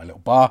 which is my little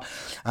bar.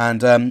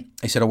 And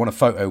he said, I want a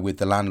photo with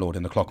the landlord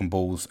in the Clock and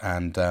Balls,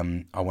 and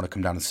I want to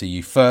come down and see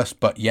you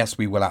first. But yes,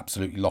 we will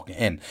absolutely lock it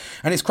in.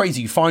 And it's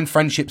crazy. You find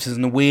friendships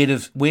in the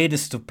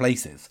weirdest of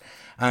places.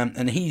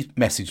 And he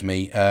messaged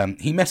me.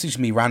 He messaged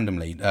me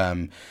randomly.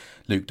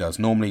 Luke does.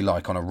 Normally,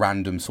 like on a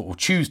random sort of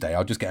Tuesday,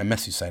 I'll just get a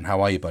message saying,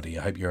 how are you, buddy?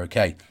 I hope you're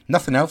okay.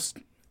 Nothing else.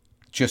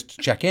 Just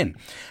check in.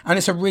 And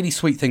it's a really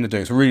sweet thing to do.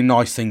 It's a really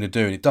nice thing to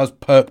do. And it does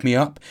perk me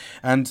up.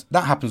 And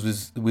that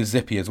happens with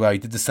Zippy as well. He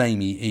did the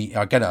same.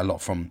 I get it a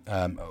lot from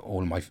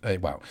all of my,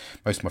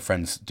 most of my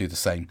friends do the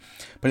same.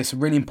 But it's a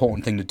really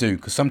important thing to do,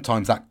 because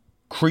sometimes that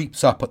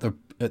creeps up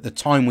at the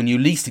time when you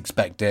least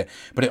expect it,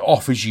 but it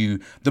offers you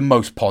the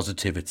most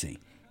positivity.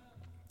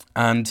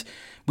 And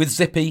with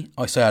Zippy,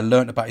 I say I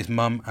learnt about his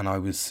mum, and I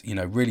was,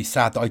 really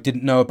sad that I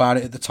didn't know about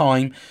it at the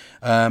time,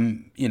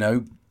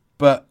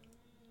 but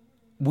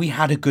we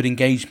had a good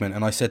engagement,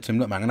 and I said to him,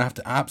 look, man, I'm going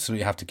to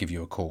absolutely have to give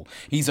you a call.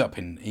 He's up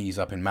in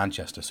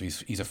Manchester, so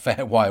he's a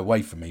fair way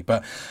away from me.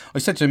 But I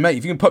said to him, mate,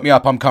 if you can put me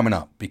up, I'm coming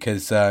up,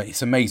 because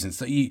it's amazing.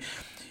 So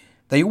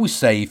they always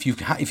say if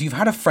you've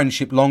had a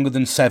friendship longer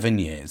than 7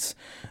 years,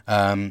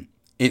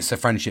 it's a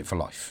friendship for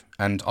life.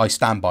 And I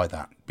stand by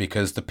that,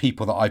 because the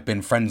people that I've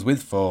been friends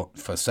with for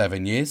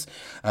 7 years,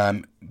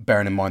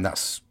 bearing in mind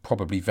that's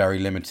probably very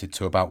limited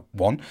to about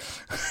 1,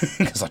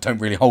 because I don't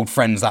really hold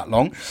friends that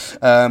long,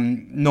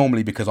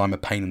 normally because I'm a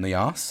pain in the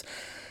arse,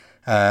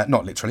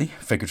 not literally,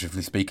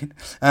 figuratively speaking.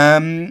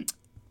 But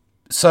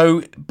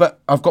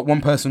I've got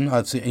one person,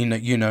 I'd say,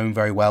 you know him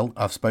very well.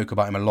 I've spoke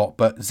about him a lot,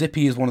 but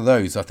Zippy is one of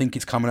those. I think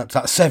it's coming up to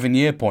that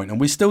 7-year point, and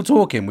we're still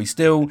talking. We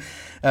still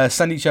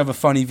send each other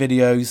funny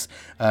videos.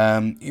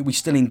 We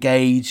still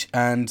engage,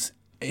 and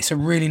it's a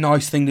really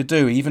nice thing to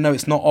do, even though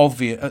it's not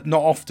obvious,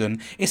 not often.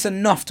 It's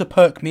enough to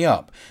perk me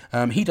up.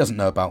 He doesn't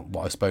know about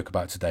what I spoke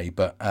about today,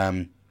 but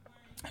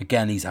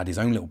Again, he's had his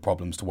own little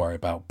problems to worry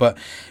about, but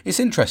it's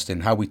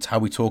interesting how we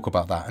talk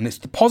about that, and it's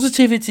the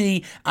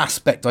positivity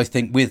aspect, I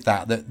think, with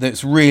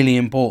that's really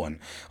important.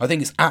 I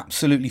think it's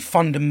absolutely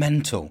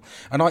fundamental.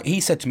 And he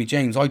said to me,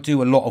 James, I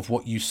do a lot of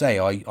what you say.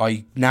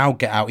 I now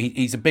get out.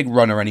 He's a big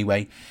runner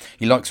anyway.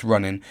 He likes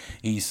running.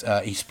 He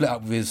split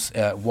up with his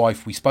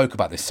wife. We spoke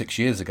about this 6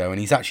 years ago, and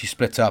he's actually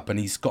split up, and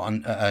he's got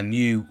a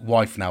new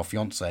wife now,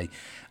 fiance,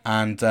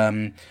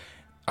 and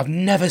I've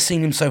never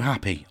seen him so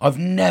happy. I've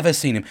never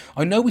seen him.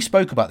 I know we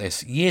spoke about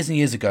this years and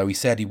years ago. He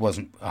said he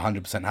wasn't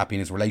 100% happy in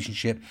his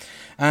relationship,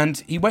 and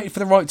he waited for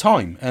the right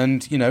time.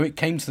 And, it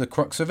came to the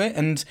crux of it.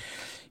 And,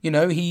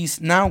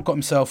 he's now got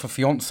himself a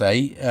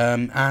fiance,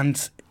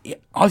 and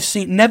I've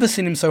never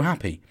seen him so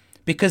happy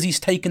because he's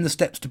taken the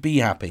steps to be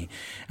happy.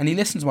 And he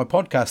listened to my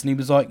podcast and he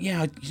was like,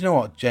 yeah, you know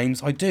what,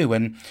 James, I do.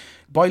 And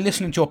by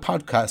listening to your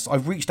podcast,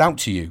 I've reached out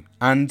to you.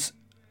 And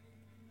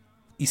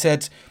he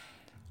said,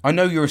 I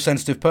know you're a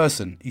sensitive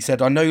person. He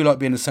said, I know you like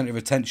being the centre of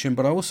attention,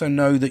 but I also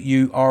know that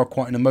you are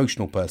quite an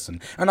emotional person.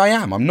 And I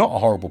am. I'm not a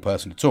horrible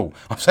person at all.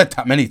 I've said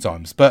that many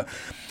times, but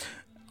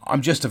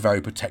I'm just a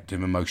very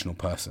protective, emotional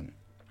person.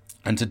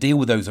 And to deal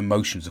with those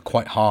emotions are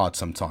quite hard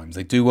sometimes.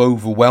 They do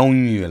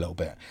overwhelm you a little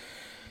bit.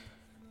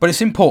 But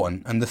it's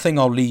important, and the thing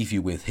I'll leave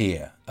you with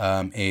here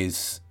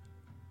is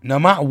no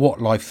matter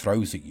what life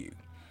throws at you,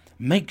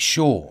 make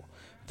sure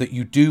that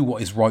you do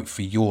what is right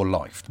for your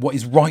life, what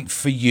is right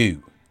for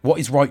you. What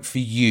is right for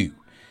you?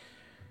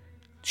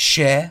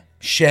 Share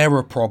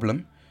a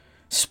problem.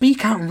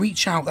 Speak out and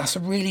reach out. That's a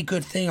really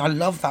good thing. I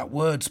love that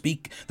word.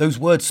 Speak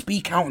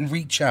out and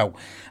reach out.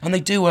 And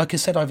they do. Like I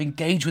said, I've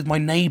engaged with my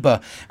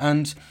neighbour,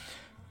 and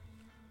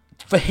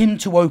for him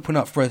to open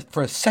up, for a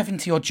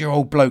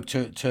 70-odd-year-old bloke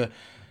to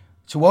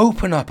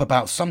open up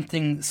about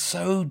something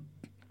so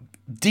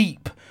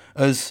deep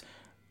as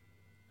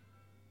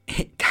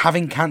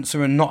having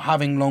cancer and not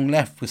having long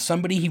left with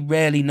somebody he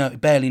barely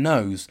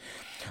knows,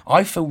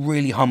 I feel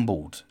really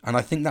humbled. And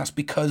I think that's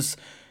because,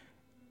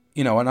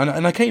 and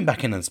I came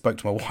back in and spoke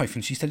to my wife,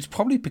 and she said it's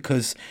probably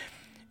because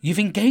you've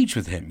engaged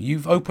with him.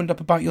 You've opened up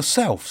about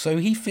yourself, so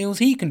he feels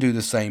he can do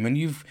the same. And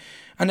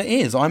it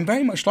is. I'm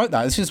very much like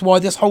that. This is why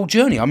this whole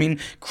journey. I mean,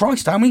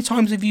 Christ, how many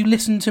times have you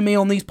listened to me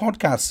on these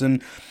podcasts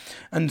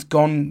and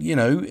gone,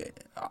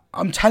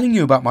 I'm telling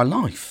you about my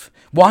life.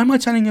 Why am I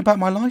telling you about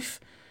my life?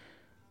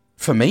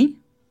 For me,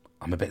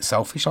 I'm a bit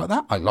selfish like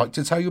that. I like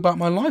to tell you about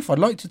my life. I'd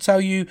like to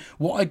tell you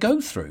what I go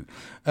through.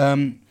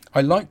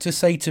 I like to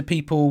say to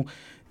people,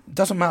 it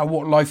doesn't matter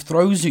what life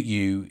throws at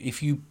you,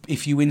 if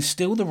you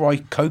instill the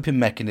right coping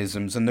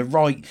mechanisms and the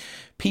right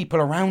people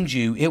around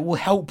you, it will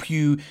help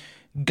you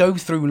go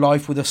through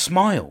life with a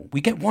smile.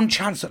 We get one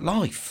chance at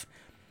life.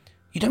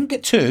 You don't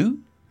get two.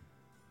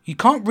 You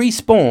can't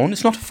respawn.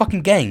 It's not a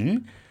fucking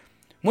game.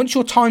 Once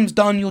your time's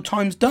done, your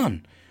time's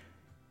done.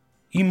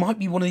 You might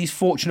be one of these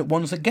fortunate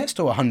ones that gets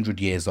to 100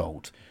 years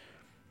old.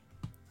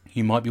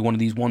 You might be one of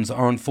these ones that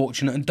are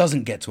unfortunate and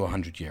doesn't get to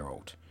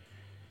 100-year-old.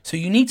 So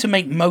you need to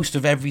make most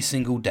of every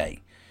single day.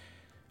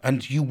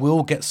 And you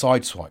will get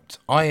sideswiped.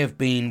 I have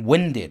been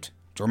winded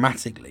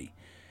dramatically.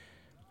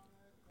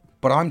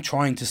 But I'm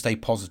trying to stay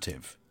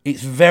positive.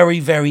 It's very,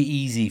 very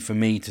easy for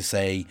me to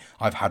say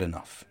I've had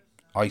enough.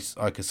 Like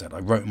I said, I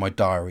wrote in my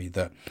diary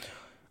that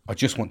I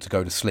just want to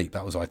go to sleep.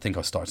 That was, I think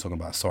I started talking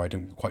about. Sorry, I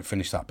didn't quite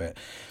finish that bit.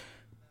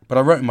 But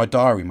I wrote in my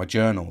diary, my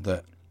journal,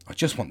 that I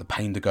just want the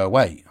pain to go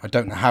away. I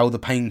don't know how the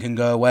pain can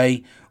go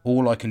away.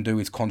 All I can do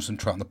is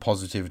concentrate on the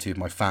positivity of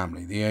my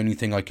family. The only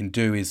thing I can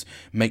do is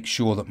make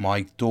sure that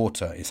my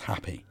daughter is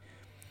happy.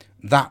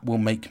 That will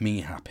make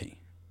me happy.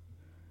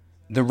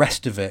 The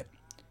rest of it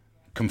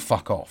can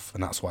fuck off.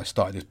 And that's why I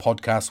started this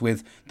podcast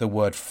with the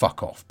word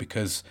fuck off,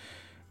 because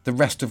the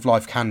rest of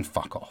life can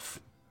fuck off.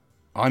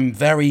 I'm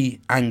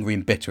very angry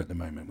and bitter at the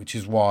moment, which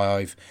is why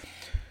I've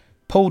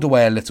pulled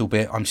away a little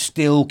bit. I'm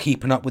still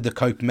keeping up with the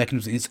coping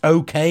mechanisms. It's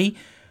okay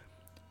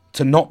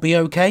to not be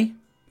okay.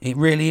 It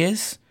really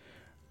is.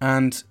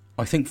 And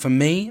I think for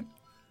me,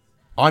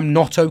 I'm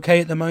not okay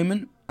at the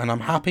moment, and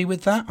I'm happy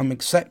with that. I'm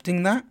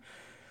accepting that,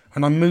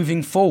 and I'm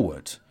moving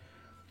forward.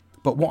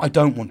 But what I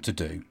don't want to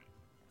do,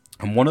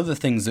 and one of the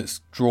things that's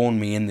drawn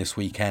me in this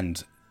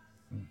weekend,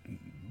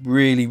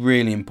 really,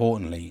 really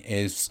importantly,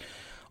 is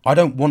I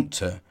don't want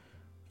to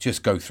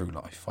just go through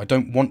life. I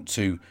don't want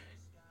to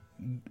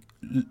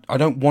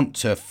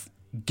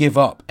give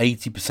up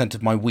 80%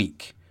 of my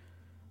week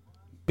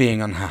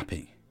being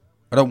unhappy.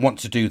 I don't want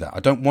to do that. I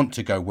don't want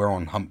to go, we're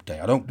on hump day.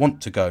 I don't want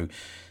to go,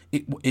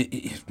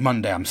 it's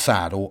Monday, I'm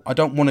sad. Or I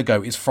don't want to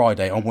go, it's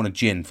Friday, I want a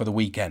gin for the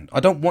weekend. I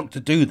don't want to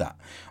do that.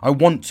 I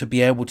want to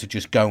be able to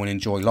just go and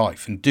enjoy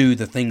life and do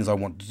the things I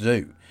want to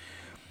do.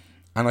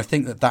 And I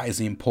think that is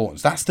the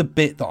importance. That's the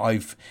bit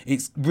that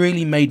it's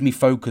really made me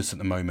focus at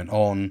the moment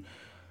on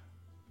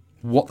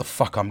what the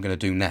fuck I'm going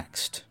to do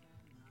next.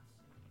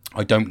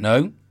 I don't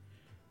know.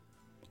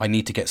 I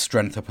need to get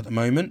strength up at the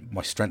moment.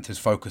 My strength is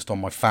focused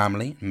on my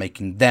family,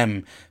 making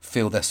them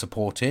feel they're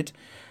supported.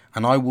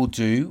 And I will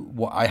do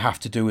what I have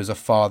to do as a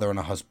father and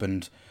a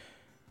husband,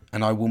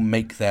 and I will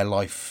make their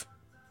life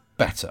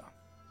better.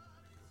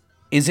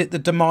 Is it the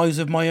demise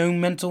of my own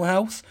mental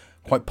health?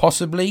 Quite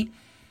possibly.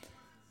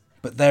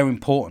 But they're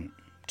important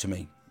to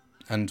me.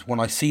 And when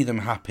I see them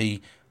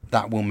happy,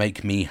 that will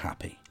make me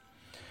happy.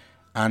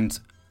 And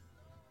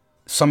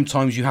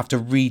sometimes you have to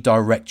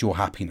redirect your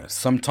happiness.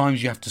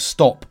 Sometimes you have to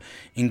stop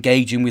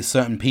engaging with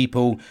certain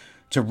people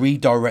to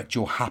redirect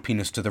your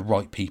happiness to the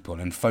right people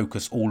and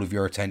focus all of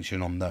your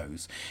attention on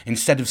those.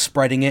 Instead of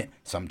spreading it,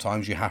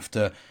 sometimes you have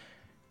to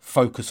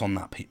focus on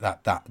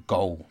that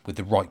goal with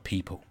the right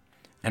people.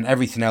 And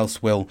everything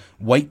else will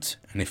wait.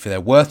 And if they're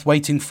worth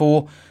waiting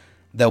for,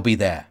 they'll be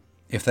there.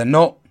 If they're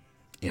not,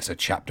 it's a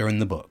chapter in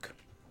the book.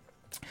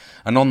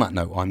 And on that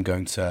note, I'm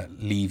going to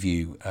leave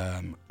you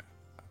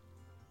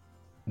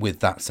with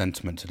that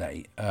sentiment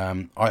today.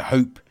 I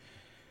hope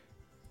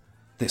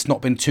it's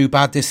not been too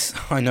bad.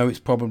 I know it's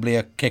probably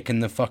a kick in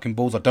the fucking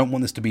balls. I don't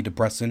want this to be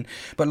depressing,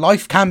 but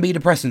life can be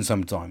depressing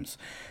sometimes.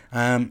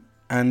 And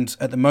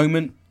at the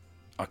moment,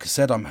 like I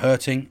said, I'm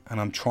hurting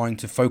and I'm trying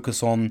to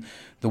focus on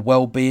the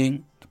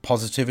well-being, the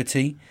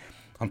positivity.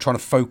 I'm trying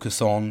to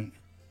focus on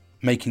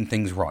making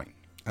things right.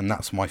 And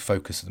that's my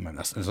focus at the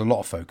moment. There's a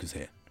lot of focus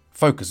here.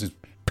 Focus is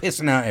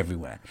pissing out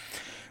everywhere.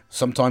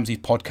 Sometimes these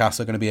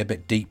podcasts are going to be a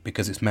bit deep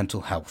because it's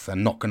mental health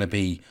and not going to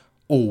be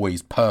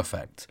always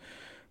perfect.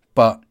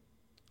 But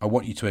I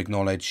want you to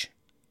acknowledge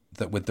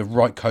that with the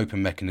right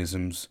coping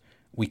mechanisms,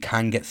 we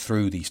can get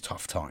through these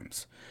tough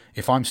times.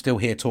 If I'm still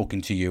here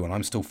talking to you and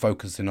I'm still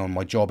focusing on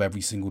my job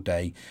every single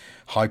day,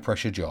 high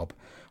pressure job,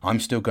 I'm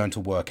still going to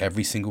work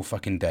every single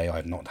fucking day.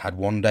 I've not had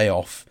one day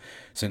off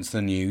since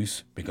the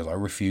news because I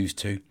refuse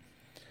to.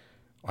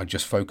 I'm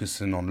just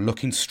focusing on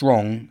looking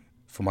strong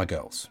for my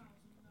girls.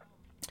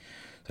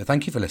 So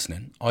thank you for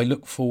listening. I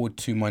look forward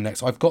to my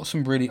next. I've got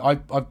some really.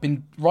 I've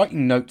been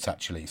writing notes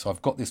actually. So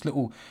I've got this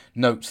little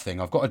notes thing.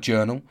 I've got a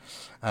journal,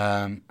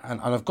 and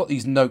I've got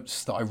these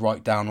notes that I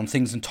write down on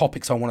things and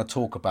topics I want to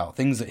talk about.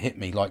 Things that hit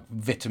me, like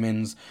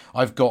vitamins.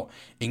 I've got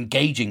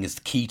engaging is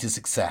the key to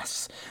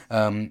success.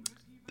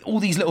 All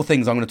these little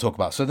things I'm going to talk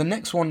about. So the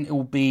next one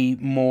will be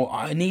more.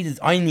 I needed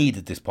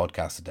this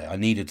podcast today. I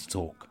needed to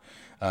talk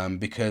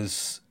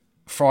because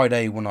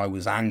Friday, when I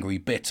was angry,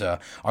 bitter,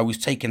 I was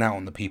taken out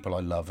on the people I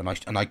love,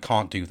 and I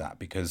can't do that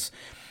because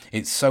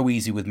it's so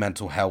easy with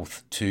mental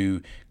health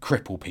to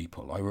cripple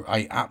people.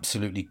 I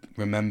absolutely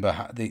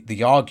remember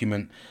the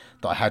argument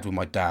that I had with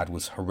my dad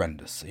was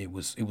horrendous. It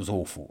was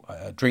awful.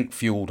 A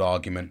drink-fueled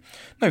argument,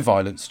 no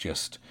violence,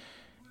 just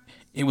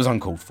it was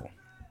uncalled for.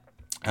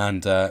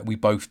 And we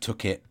both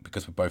took it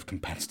because we're both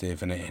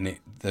competitive, and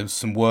there was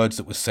some words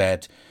that were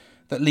said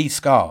that leave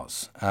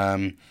scars.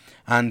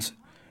 And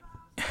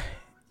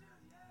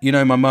you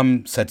know, my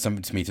mum said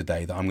something to me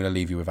today that I'm going to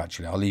leave you with,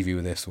 actually. I'll leave you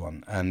with this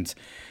one. And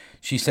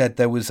she said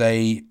there was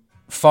a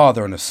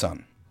father and a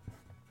son.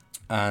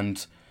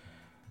 And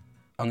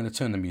I'm going to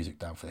turn the music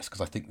down for this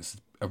because I think this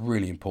is a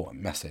really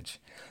important message.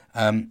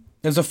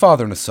 There's a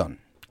father and a son.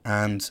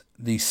 And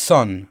the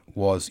son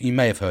was, you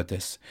may have heard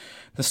this,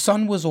 the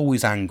son was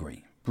always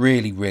angry.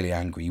 Really, really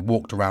angry. He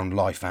walked around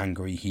life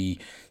angry. He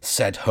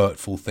said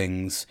hurtful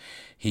things.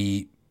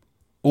 He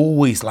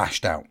always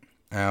lashed out.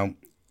 Now,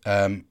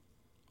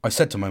 I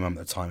said to my mum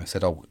at the time, I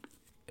said, "Oh,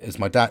 has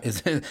my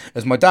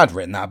dad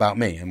written that about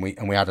me?" And we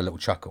had a little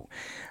chuckle.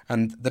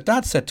 And the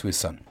dad said to his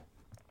son,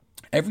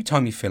 "Every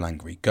time you feel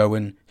angry, go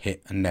and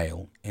hit a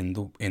nail in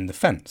the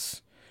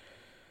fence."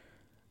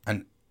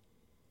 And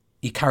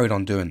he carried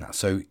on doing that.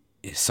 So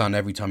his son,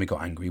 every time he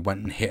got angry,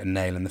 went and hit a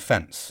nail in the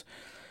fence.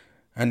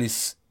 And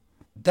his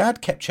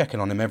dad kept checking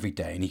on him every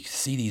day, and he could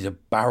see these a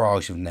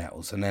barrage of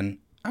nails. And then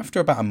after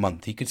about a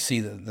month, he could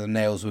see that the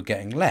nails were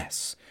getting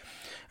less.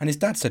 And his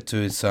dad said to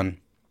his son,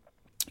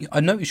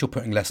 "I notice you're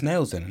putting less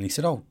nails in." And he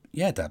said, "Oh,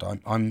 yeah, Dad,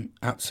 I'm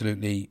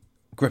absolutely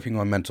gripping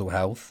my mental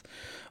health.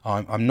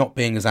 I'm not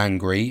being as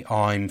angry.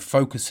 I'm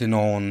focusing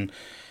on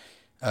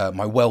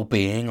my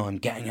well-being. I'm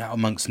getting out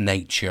amongst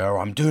nature.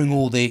 I'm doing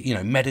all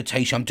the,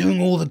 meditation. I'm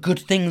doing all the good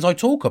things I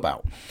talk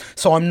about.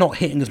 So I'm not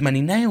hitting as many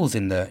nails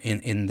in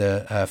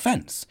the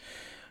fence."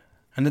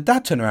 And the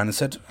dad turned around and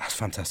said, "That's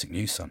fantastic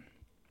news, son.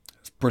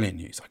 It's brilliant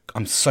news.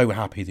 I'm so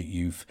happy that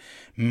you've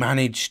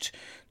managed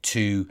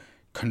to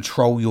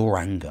control your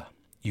anger.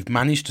 You've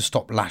managed to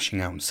stop lashing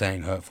out and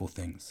saying hurtful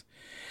things."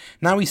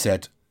 Now he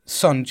said,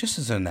 "Son, just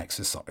as an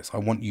exercise, I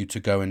want you to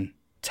go and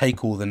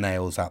take all the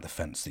nails out the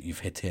fence that you've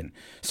hit in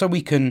so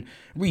we can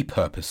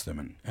repurpose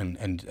them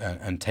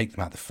and take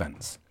them out the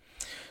fence."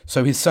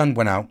 So his son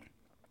went out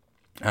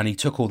and he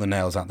took all the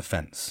nails out the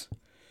fence.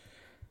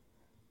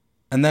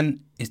 And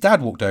then his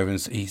dad walked over and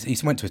he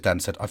went to his dad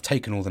and said, "I've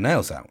taken all the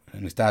nails out."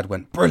 And his dad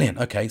went, "Brilliant.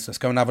 Okay, so let's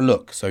go and have a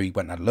look." So he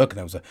went and had a look and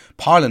there was a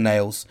pile of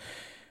nails.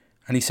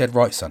 And he said,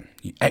 "Right, son,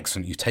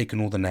 excellent. You've taken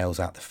all the nails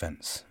out the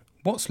fence.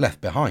 What's left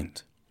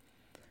behind?"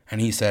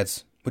 And he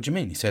says, "What do you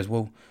mean?" He says,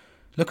 "Well,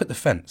 look at the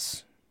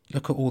fence.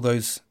 Look at all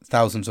those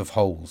thousands of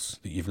holes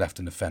that you've left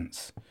in the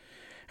fence."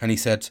 And he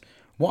said,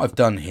 "What I've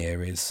done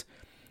here is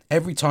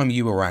every time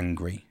you were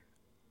angry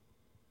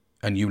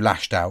and you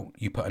lashed out,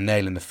 you put a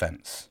nail in the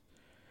fence.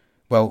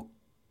 Well,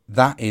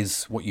 that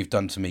is what you've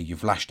done to me.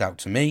 You've lashed out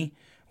to me.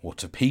 or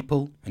to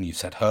people, and you've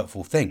said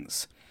hurtful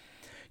things.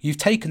 You've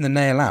taken the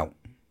nail out,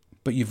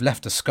 but you've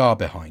left a scar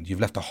behind.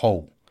 You've left a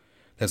hole.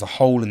 There's a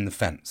hole in the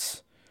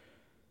fence.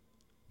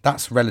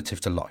 That's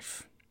relative to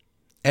life.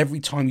 Every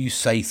time you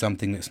say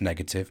something that's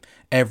negative,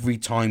 every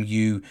time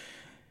you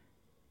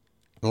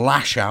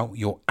lash out,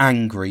 you're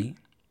angry,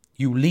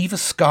 you leave a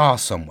scar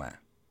somewhere.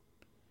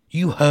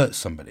 You hurt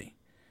somebody.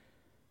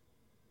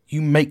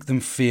 You make them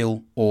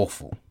feel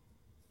awful.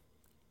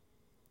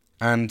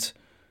 And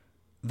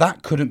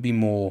that couldn't be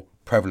more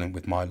prevalent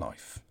with my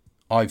life.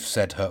 I've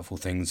said hurtful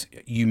things.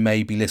 You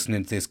may be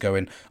listening to this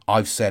going,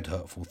 I've said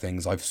hurtful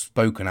things. I've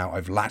spoken out.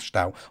 I've lashed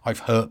out. I've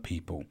hurt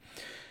people.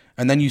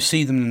 And then you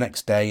see them the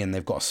next day and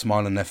they've got a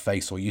smile on their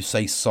face, or you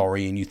say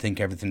sorry and you think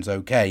everything's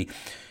okay.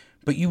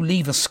 But you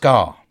leave a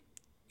scar.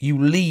 You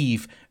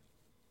leave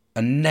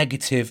a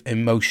negative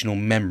emotional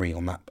memory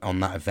on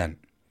that event.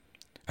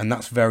 And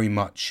that's very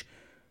much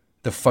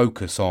the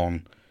focus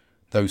on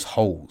those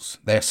holes.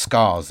 They're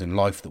scars in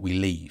life that we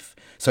leave.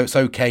 So it's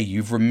okay.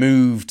 You've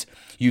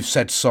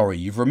said sorry.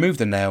 You've removed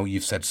the nail.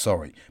 You've said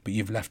sorry, but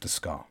you've left a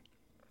scar.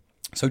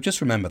 So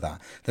just remember that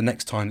the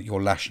next time that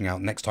you're lashing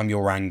out, next time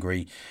you're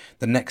angry,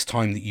 the next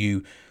time that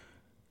you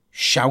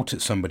shout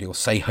at somebody or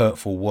say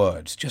hurtful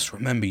words, just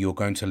remember you're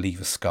going to leave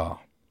a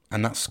scar,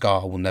 and that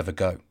scar will never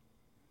go.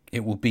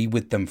 It will be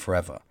with them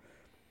forever.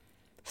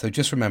 So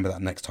just remember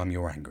that next time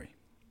you're angry.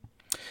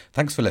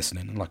 Thanks for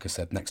listening. And like I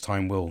said, next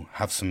time we'll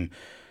have some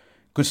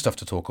good stuff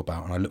to talk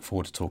about, and I look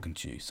forward to talking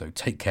to you. So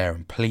take care,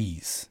 and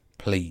please,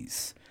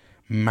 please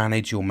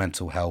manage your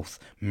mental health,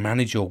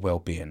 manage your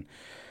well-being,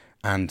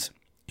 and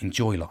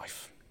enjoy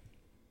life.